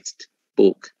the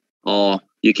textbook, or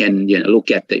you can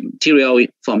look at the material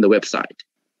from the website.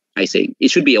 I think it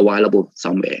should be available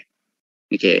somewhere.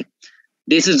 Okay,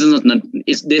 this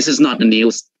is not the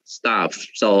new stuff,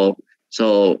 so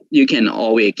you can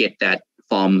always get that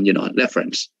from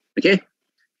reference. Okay,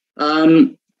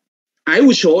 I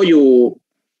will show you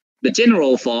the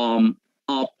general form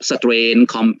of strain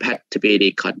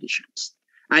compatibility conditions.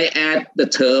 I add the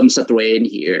term strain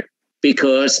here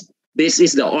because this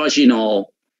is the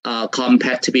original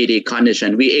compatibility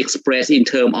condition we express in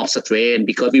terms of strain,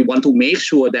 because we want to make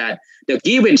sure that the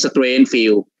given strain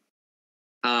field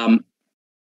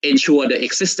ensure the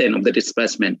existence of the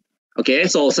displacement. Okay,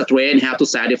 so strain have to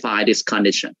satisfy this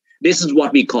condition. This is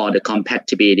what we call the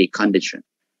compatibility condition.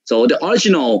 So the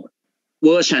original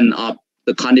version of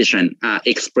the condition are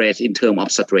expressed in terms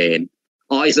of strain,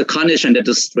 or is a condition that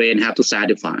the strain have to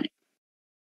satisfy.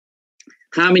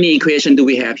 How many equations do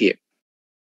we have here?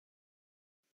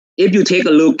 If you take a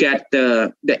look at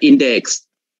the index,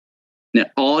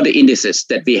 all the indices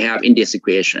that we have in this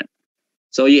equation,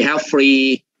 so you have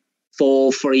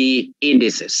four free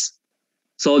indices.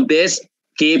 So this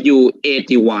gives you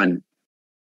 81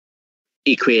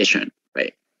 equation,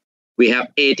 right? We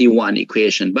have 81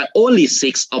 equation, but only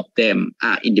 6 of them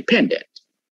are independent.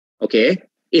 Okay,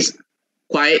 it's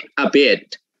quite a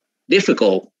bit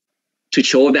difficult to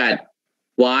show that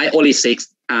why only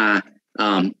 6 are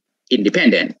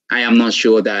independent. I am not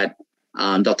sure that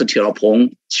Dr.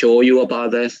 Thiraphong show you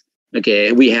about this.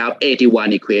 Okay, we have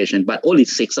 81 equations, but only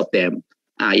 6 of them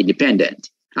are independent.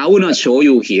 I will not show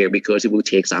you here because it will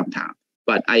take some time,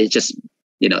 but I just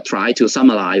try to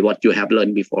summarize what you have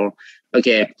learned before.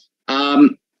 Okay, I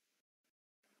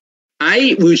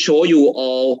will show you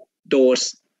all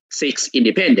those 6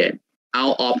 independent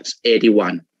out of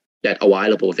 81 that are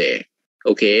available there.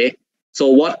 Okay, so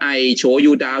what I show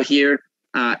you down here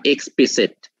are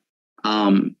explicit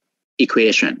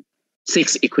equation,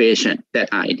 6 equations that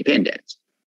are independent.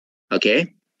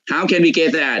 Okay, how can we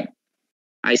get that?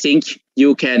 I think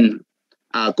you can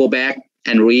go back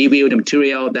and review the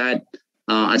material that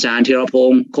Ajahn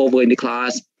Thiraphong covered in the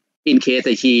class, in case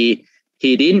that he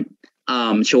didn't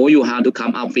show you how to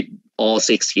come up with all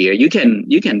 6 here. You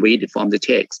can read it from the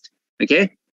text.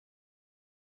 Okay,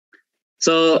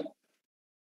 so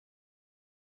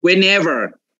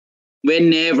whenever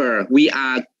we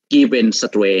are given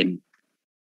strain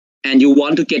and you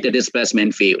want to get the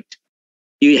displacement field,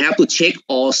 you have to check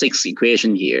all 6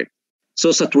 equations here.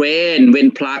 So strain,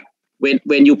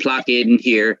 when you plug in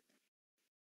here,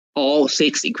 all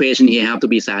 6 equations here have to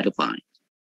be satisfied.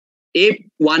 If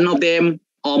one of them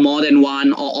or more than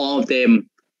one or all of them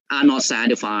are not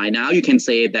satisfied, now you can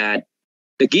say that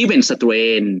the given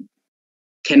strain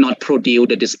cannot produce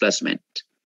the displacement.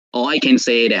 Or I can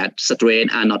say that strain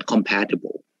are not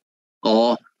compatible,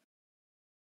 or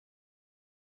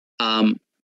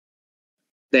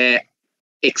there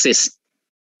exists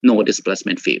no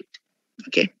displacement field.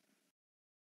 Okay.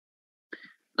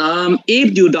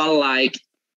 If you don't like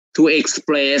to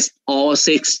express all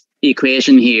 6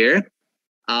 equations here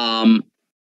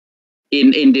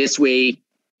in this way,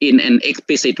 in an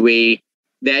explicit way,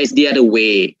 there is the other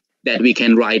way that we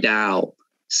can write down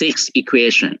 6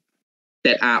 equations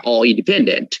that are all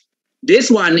independent. This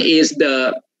one is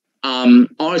the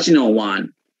original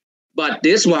one, but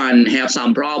this one has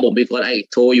some problem because I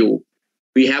told you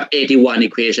we have 81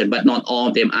 equations, but not all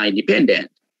of them are independent.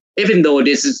 Even though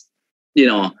this is,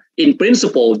 in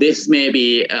principle, this may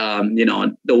be,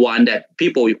 the one that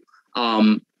people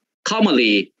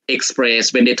commonly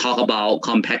express when they talk about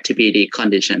compatibility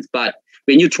conditions. But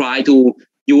when you try to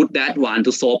use that one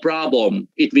to solve problem,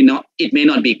 it may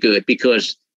not be good,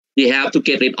 because you have to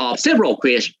get rid of several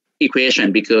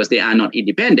equations because they are not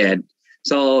independent.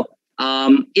 So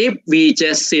if we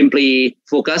just simply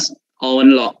focus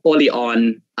only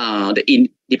on the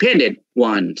independent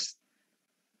ones,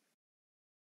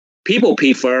 people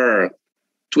prefer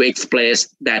to express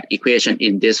that equation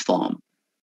in this form.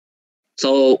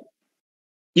 So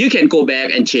you can go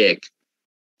back and check,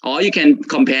 or you can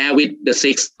compare with the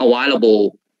 6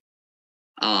 available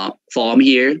form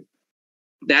here.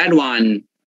 That one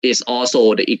is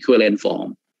also the equivalent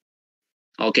form.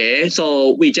 Okay,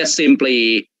 so we just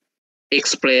simply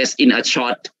express in a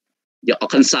short,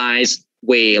 concise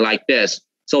way like this.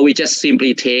 So we just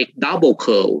simply take double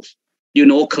curls.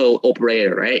 Curl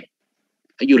operator, right?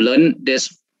 You learn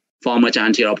this from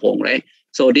Ajahn Thiraphong, right?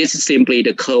 So this is simply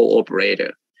the curl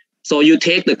operator. So you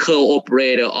take the curl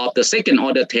operator of the second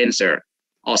order tensor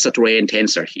or strain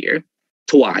tensor here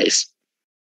twice.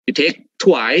 You take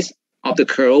twice, of the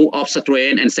curl of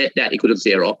strain and set that equal to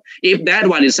 0. If that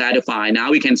one is satisfied,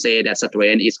 now we can say that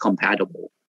strain is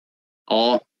compatible.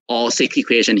 All 6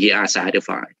 equations here are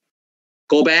satisfied.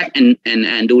 Go back and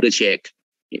do the check.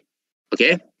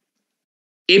 Okay?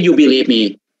 If you believe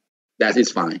me, that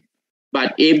is fine.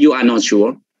 But if you are not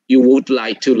sure, you would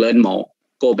like to learn more,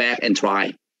 go back and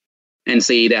try and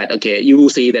see that, okay, you will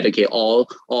see that, okay, all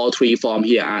 3 forms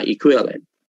here are equivalent.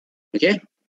 Okay?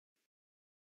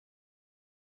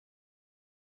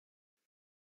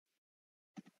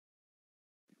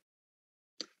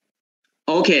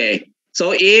 Okay,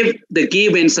 so if the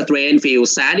given strain field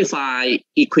satisfy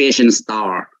equation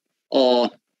star or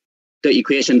the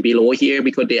equation below here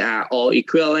because they are all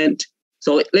equivalent.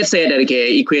 So let's say that,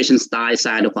 okay, equation star is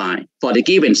satisfied for the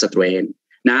given strain.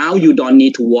 Now you don't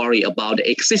need to worry about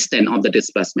the existence of the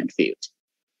displacement field.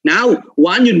 Now,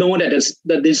 once you know that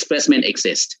the displacement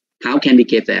exists, how can we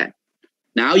get that?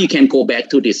 Now you can go back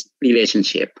to this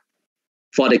relationship.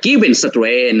 For the given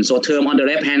strain, so term on the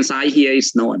left-hand side here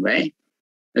is known, right?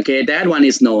 Okay, that one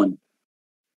is known.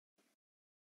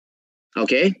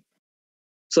 Okay,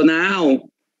 so now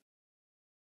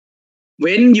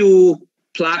when you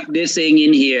plug this thing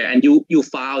in here and you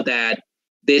found that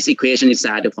this equation is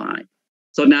satisfied.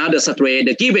 So now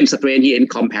the given strain here is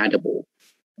incompatible.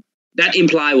 That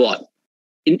implies what?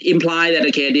 It implies that,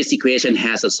 okay, this equation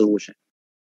has a solution.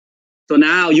 So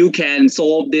now you can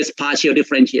solve this partial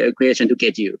differential equation to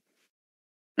get you.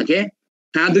 Okay,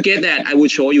 how to get that? I will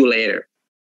show you later.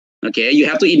 Okay, you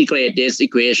have to integrate this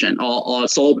equation or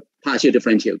solve partial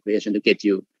differential equation to get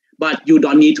you. But you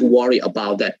don't need to worry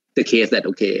about that. The case that,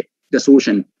 okay, the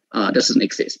solution doesn't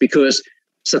exist because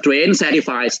strain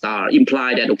satisfied star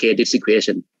imply that, okay, this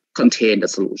equation contains the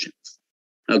solutions.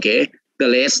 Okay, the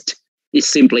rest is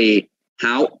simply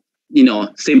how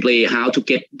to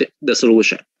get the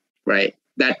solution, right?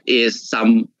 That is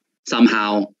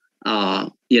somehow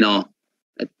a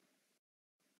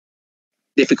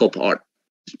difficult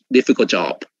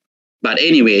job. But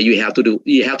anyway, you have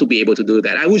to be able to do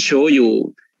that. I will show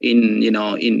you in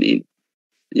the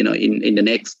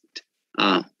next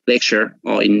lecture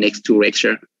or in next 2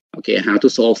 lecture, okay, how to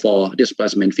solve for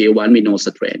displacement field when we know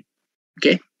strain.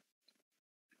 Okay,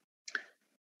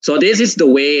 so this is the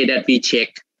way that we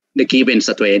check the given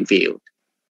strain field.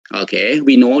 Okay,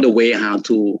 we know the way how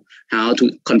to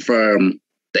confirm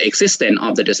the existence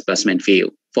of the displacement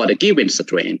field for the given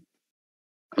strain.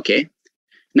 Okay,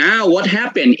 now what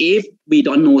happens if we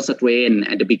don't know strain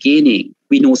at the beginning?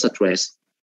 We know stress.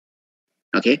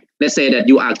 Okay, let's say that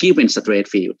you are given strain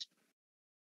field.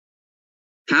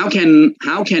 How can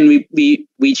we be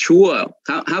sure?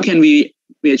 How can we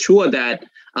be sure that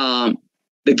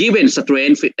the given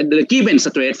strain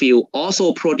field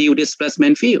also produce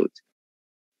displacement field?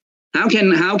 How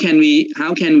can we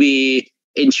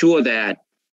ensure that?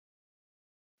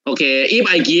 Okay, if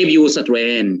I give you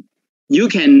strain, you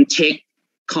can check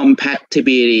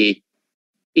compatibility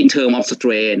in terms of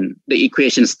strain, the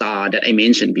equation star that I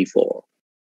mentioned before.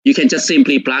 You can just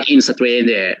simply plug in strain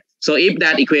there. So if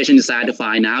that equation is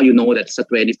satisfied, now you know that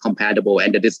strain is compatible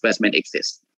and the displacement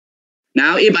exists.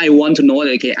 Now, if I want to know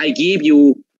that, okay, I give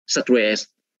you stress,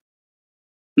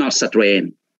 not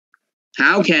strain,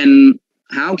 how can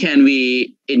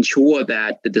we ensure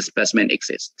that the displacement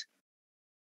exists?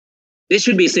 This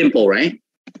should be simple, right?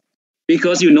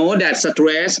 Because you know that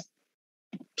stress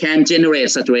can generate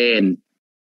strain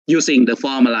using the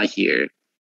formula here.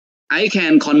 I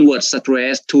can convert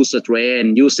stress to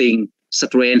strain using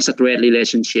strain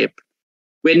relationship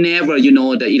whenever you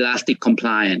know the elastic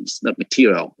compliance, the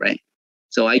material, right?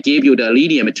 So I give you the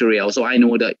linear material, so I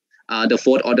know the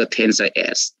 4th order tensor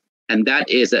S, and that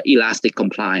is the elastic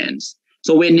compliance.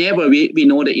 So whenever we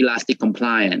know the elastic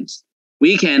compliance,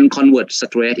 we can convert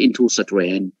stress into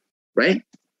strain, right?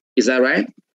 Is that right?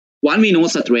 Once we know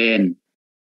strain,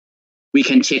 we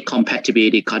can check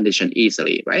compatibility condition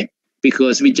easily, right?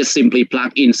 Because we just simply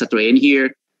plug in strain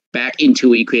here back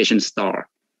into equation star.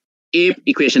 If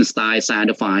equation star is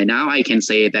satisfied, now I can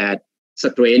say that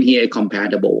strain here is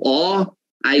compatible, or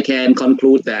I can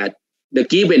conclude that the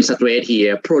given strain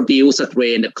here produce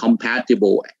strain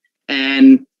compatible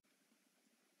and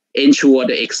ensure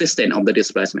the existence of the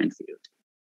displacement field.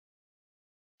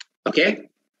 Okay?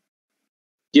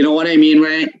 You know what I mean,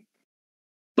 right?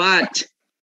 But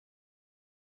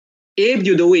if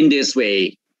you do in this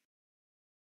way,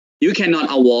 you cannot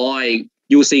avoid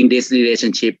using this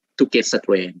relationship to get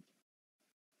strain,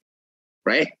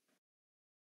 right?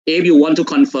 If you want to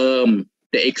confirm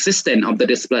the existence of the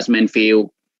displacement field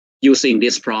using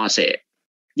this process,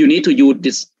 you need to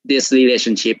use this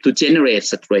relationship to generate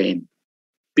strain,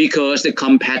 because the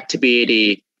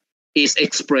compatibility is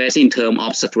expressed in terms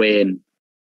of strain.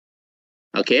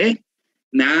 Okay.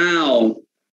 Now,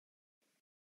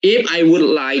 if I would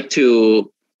like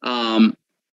to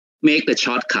make the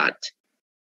shortcut,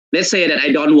 let's say that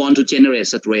I don't want to generate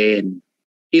strain.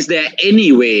 Is there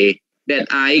any way that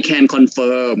I can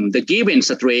confirm the given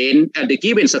strain and the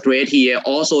given strain here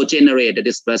also generate the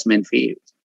displacement field,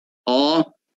 or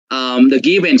the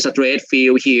given strain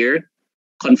field here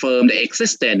confirm the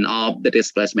existence of the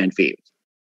displacement field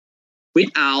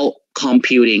without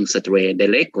computing strain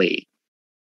directly?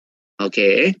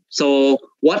 Okay, so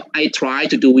what I try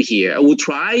to do here, I will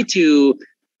try to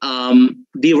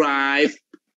derive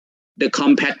the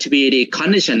compatibility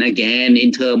condition again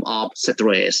in terms of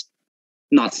stress,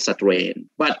 not strain.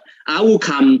 But I will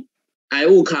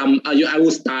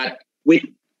start with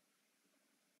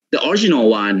the original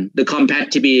one, the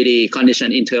compatibility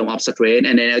condition in terms of strain,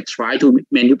 and then I try to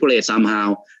manipulate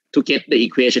somehow to get the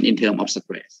equation in terms of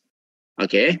stress.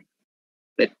 Okay,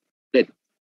 let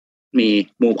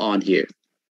me move on here.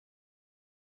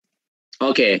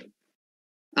 Okay.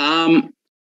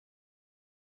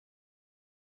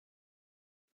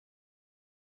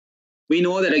 We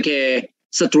know that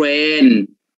strain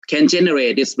can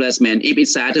generate displacement if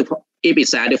it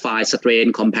satisfies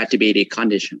strain compatibility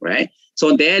condition, right?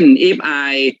 So then, if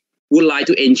I would like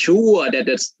to ensure that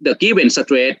the given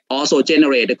strain also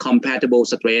generate the compatible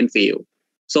strain field,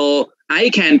 so I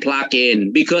can plug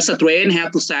in, because strain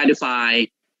have to satisfy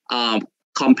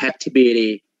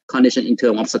compatibility condition in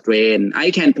terms of strain.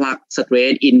 I can plug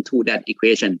strain into that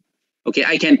equation. Okay,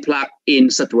 I can plug in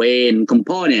strain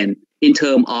component in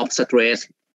terms of stress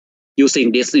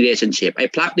using this relationship. I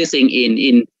plug this thing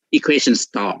in equation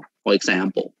star, for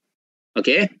example.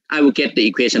 Okay, I will get the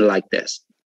equation like this.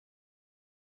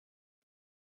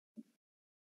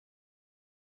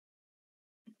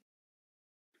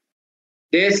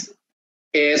 This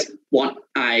is what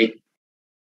I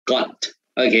got,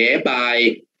 okay,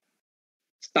 by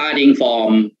starting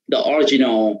from the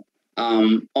original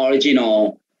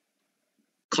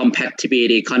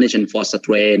compatibility condition for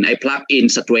strain. I plug in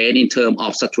strain in terms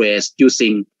of stress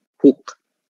using Hooke's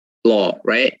law,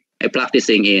 right? I plug this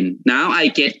thing in. Now I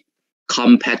get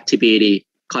compatibility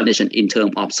condition in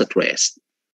terms of stress.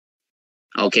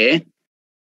 Okay,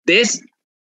 this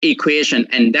equation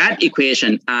and that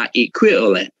equation are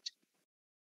equivalent.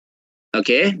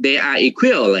 Okay, they are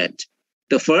equivalent.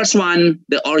 The first one,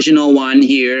 the original one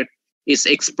here, is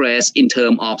expressed in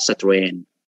terms of strain,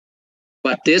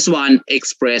 but this one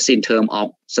expressed in terms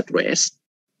of stress.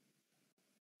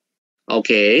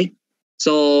 Okay,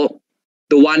 so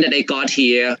the one that I got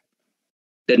here,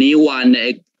 the new one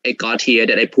that I got here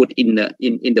that I put in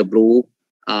the blue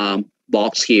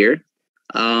box here,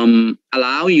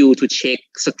 allow you to check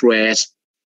stress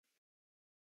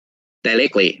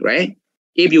directly, right?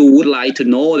 If you would like to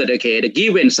know that, okay, the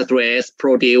given stress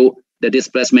produce the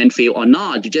displacement field or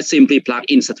not, you just simply plug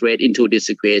in stress into this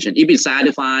equation. If it's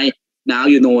satisfied, now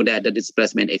you know that the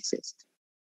displacement exists.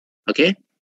 Okay,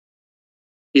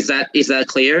 is that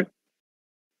clear?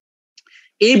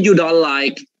 If you don't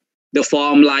like the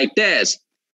form like this,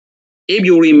 if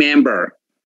you remember,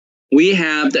 we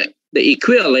have the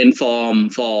equivalent form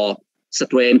for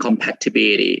strain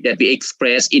compatibility that we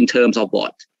express in terms of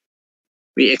what?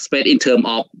 We express in terms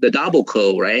of the double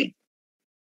curve, right?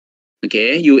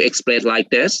 Okay, you express like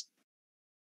this,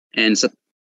 and so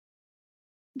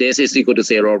this is equal to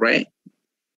 0, right?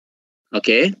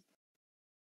 Okay.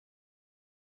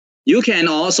 You can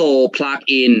also plug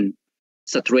in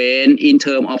strain in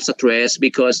terms of stress,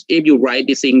 because if you write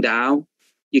this thing down,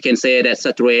 you can say that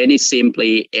strain is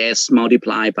simply S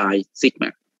multiplied by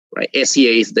sigma, right? S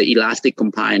here is the elastic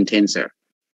compliant tensor.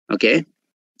 Okay,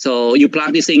 so you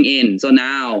plug this thing in. So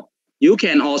now you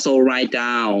can also write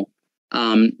down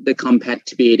the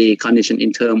compatibility condition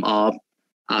in terms of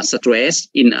stress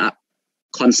in a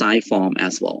concise form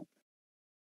as well,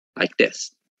 like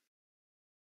this.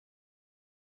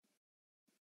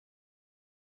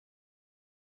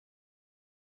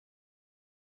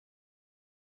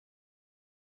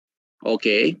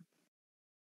 Okay,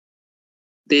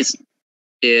 this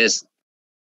is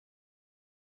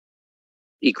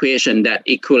equation that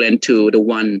equivalent to the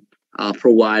one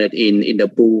provided in the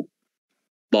blue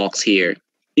box here.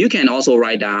 You can also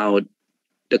write down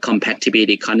the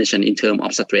compatibility condition in terms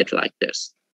of stress like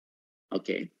this.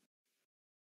 Okay.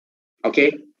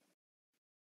 Okay.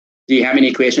 Do you have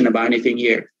any question about anything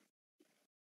here?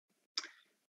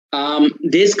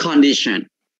 This condition,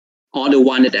 or the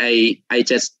one that I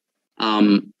just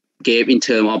gave in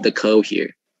terms of the curve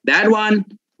here, that one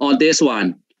or this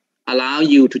one allow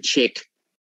you to check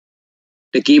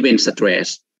the given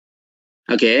stress.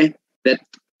 Okay, that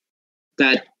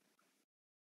that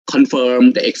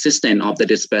confirm the existence of the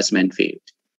displacement field.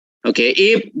 Okay,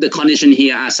 if the condition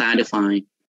here are satisfied,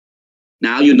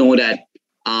 now you know that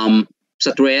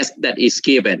stress that is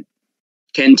given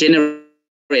can generate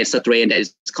strain that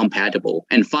is compatible,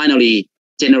 and finally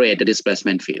generate the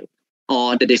displacement field,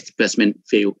 or the displacement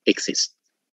field exists.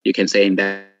 You can say in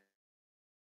that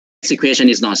this equation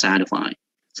is not satisfied.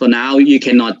 So now you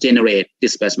cannot generate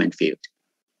displacement field.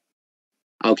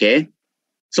 Okay,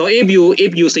 so if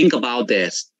you think about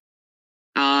this,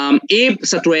 if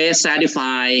stress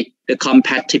satisfy the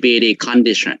compatibility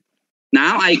condition,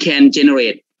 now I can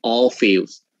generate all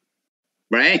fields,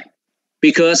 right?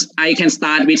 Because I can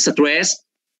start with stress.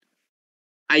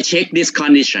 I check this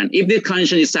condition. If this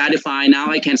condition is satisfied, now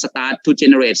I can start to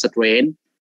generate strain.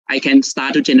 I can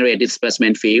start to generate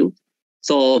displacement field.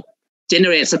 So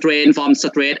generate strain from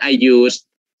stress, I use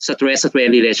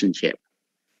stress-strain relationship.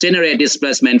 Generate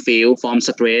displacement field from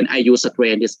strain, I use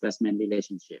strain displacement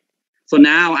relationship. So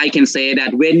now I can say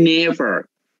that whenever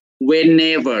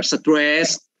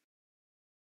stress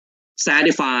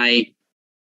satisfy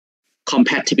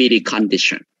compatibility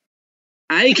condition,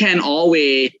 I can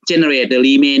always generate the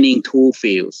remaining two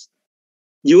fields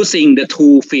using the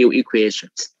two field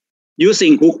equations,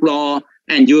 using Hooke's law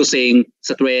and using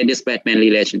strain displacement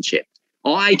relationship.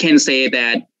 Or I can say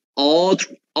that all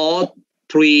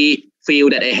three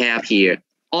fields that I have here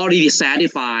already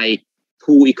satisfy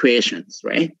two equations,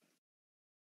 right?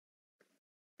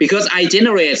 Because I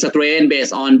generate strain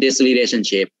based on this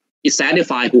relationship, it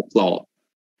satisfies Hooke's law.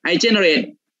 I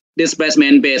generate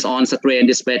displacement based on strain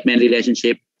displacement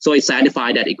relationship, so it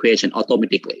satisfies that equation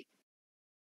automatically.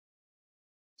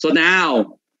 So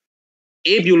now,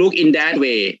 if you look in that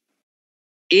way,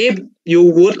 if you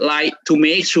would like to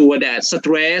make sure that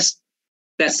stress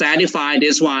that satisfy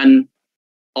this one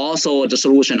also the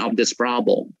solution of this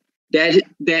problem, there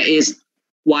is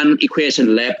one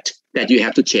equation left that you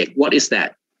have to check. What is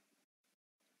that?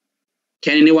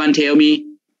 Can anyone tell me?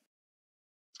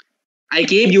 I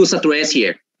gave you stress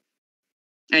here,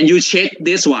 and you check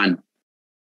this one.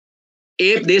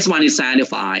 If this one is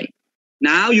satisfied,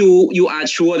 now you are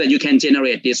sure that you can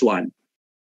generate this one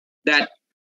that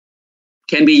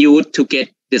can be used to get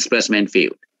displacement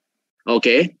field.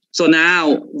 Okay, so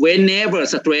now whenever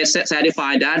stress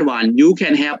satisfy that one, you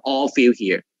can have all field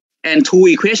here, and two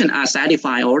equations are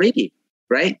satisfied already,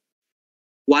 right?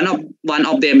 One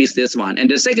of them is this one, and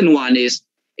the second one is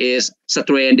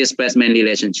strain displacement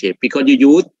relationship, because you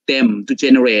use them to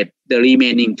generate the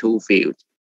remaining two fields,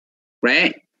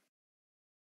 right?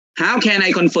 How can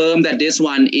I confirm that this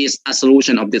one is a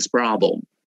solution of this problem?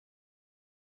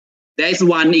 There is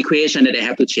one equation that I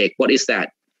have to check. What is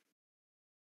that?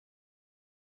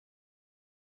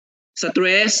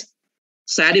 Stress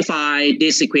satisfy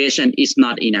this equation is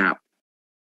not enough.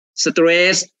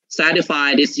 Stress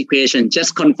satisfy this equation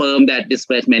just confirm that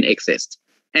displacement exists,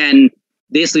 and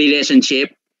this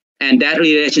relationship and that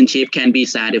relationship can be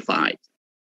satisfied.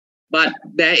 But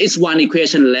there is one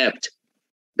equation left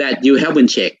that you haven't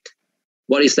checked.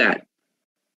 What is that?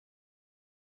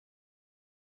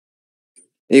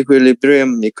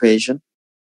 Equilibrium equation.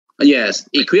 Yes,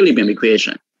 equilibrium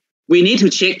equation. We need to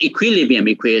check equilibrium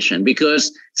equation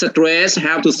because stress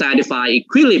have to satisfy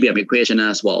equilibrium equation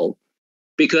as well.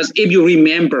 Because if you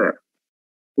remember,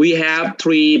 we have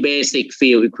three basic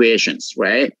field equations,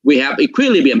 right? We have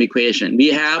equilibrium equation, we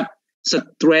have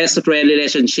stress-strain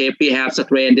relationship, we have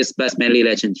strain displacement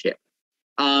relationship.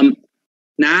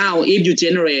 Now, if you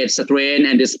generate strain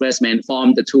and displacement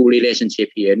from the two relationship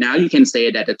here, now you can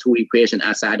say that the two equations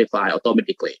are satisfied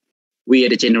automatically via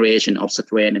the generation of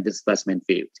strain and displacement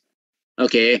field.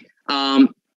 Okay,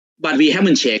 but we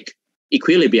haven't checked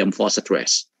equilibrium for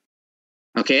stress.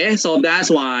 Okay, so that's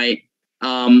why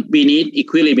we need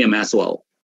equilibrium as well.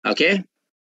 Okay.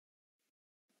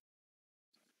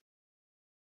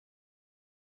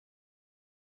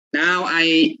 Now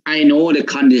I know the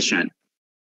condition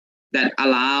that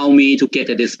allow me to get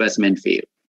a displacement field.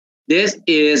 This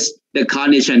is the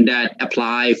condition that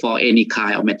apply for any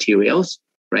kind of materials,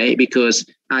 right? Because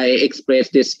I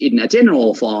express this in a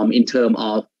general form in terms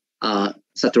of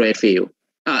straight field.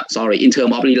 In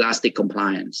terms of elastic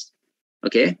compliance.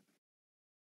 Okay.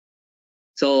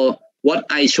 So what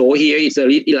I show here is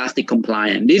the elastic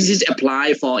compliance. This is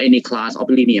applied for any class of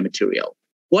linear material.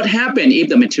 What happens if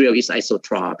the material is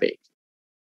isotropic?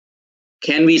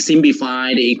 Can we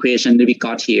simplify the equation that we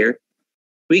got here?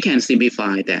 We can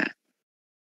simplify that.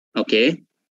 Okay.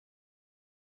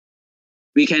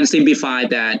 We can simplify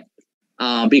that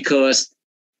because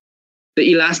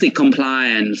the elastic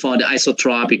compliance for the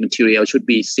isotropic material should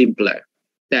be simpler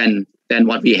than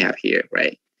what we have here,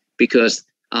 right? Because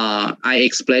I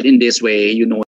explain in this way,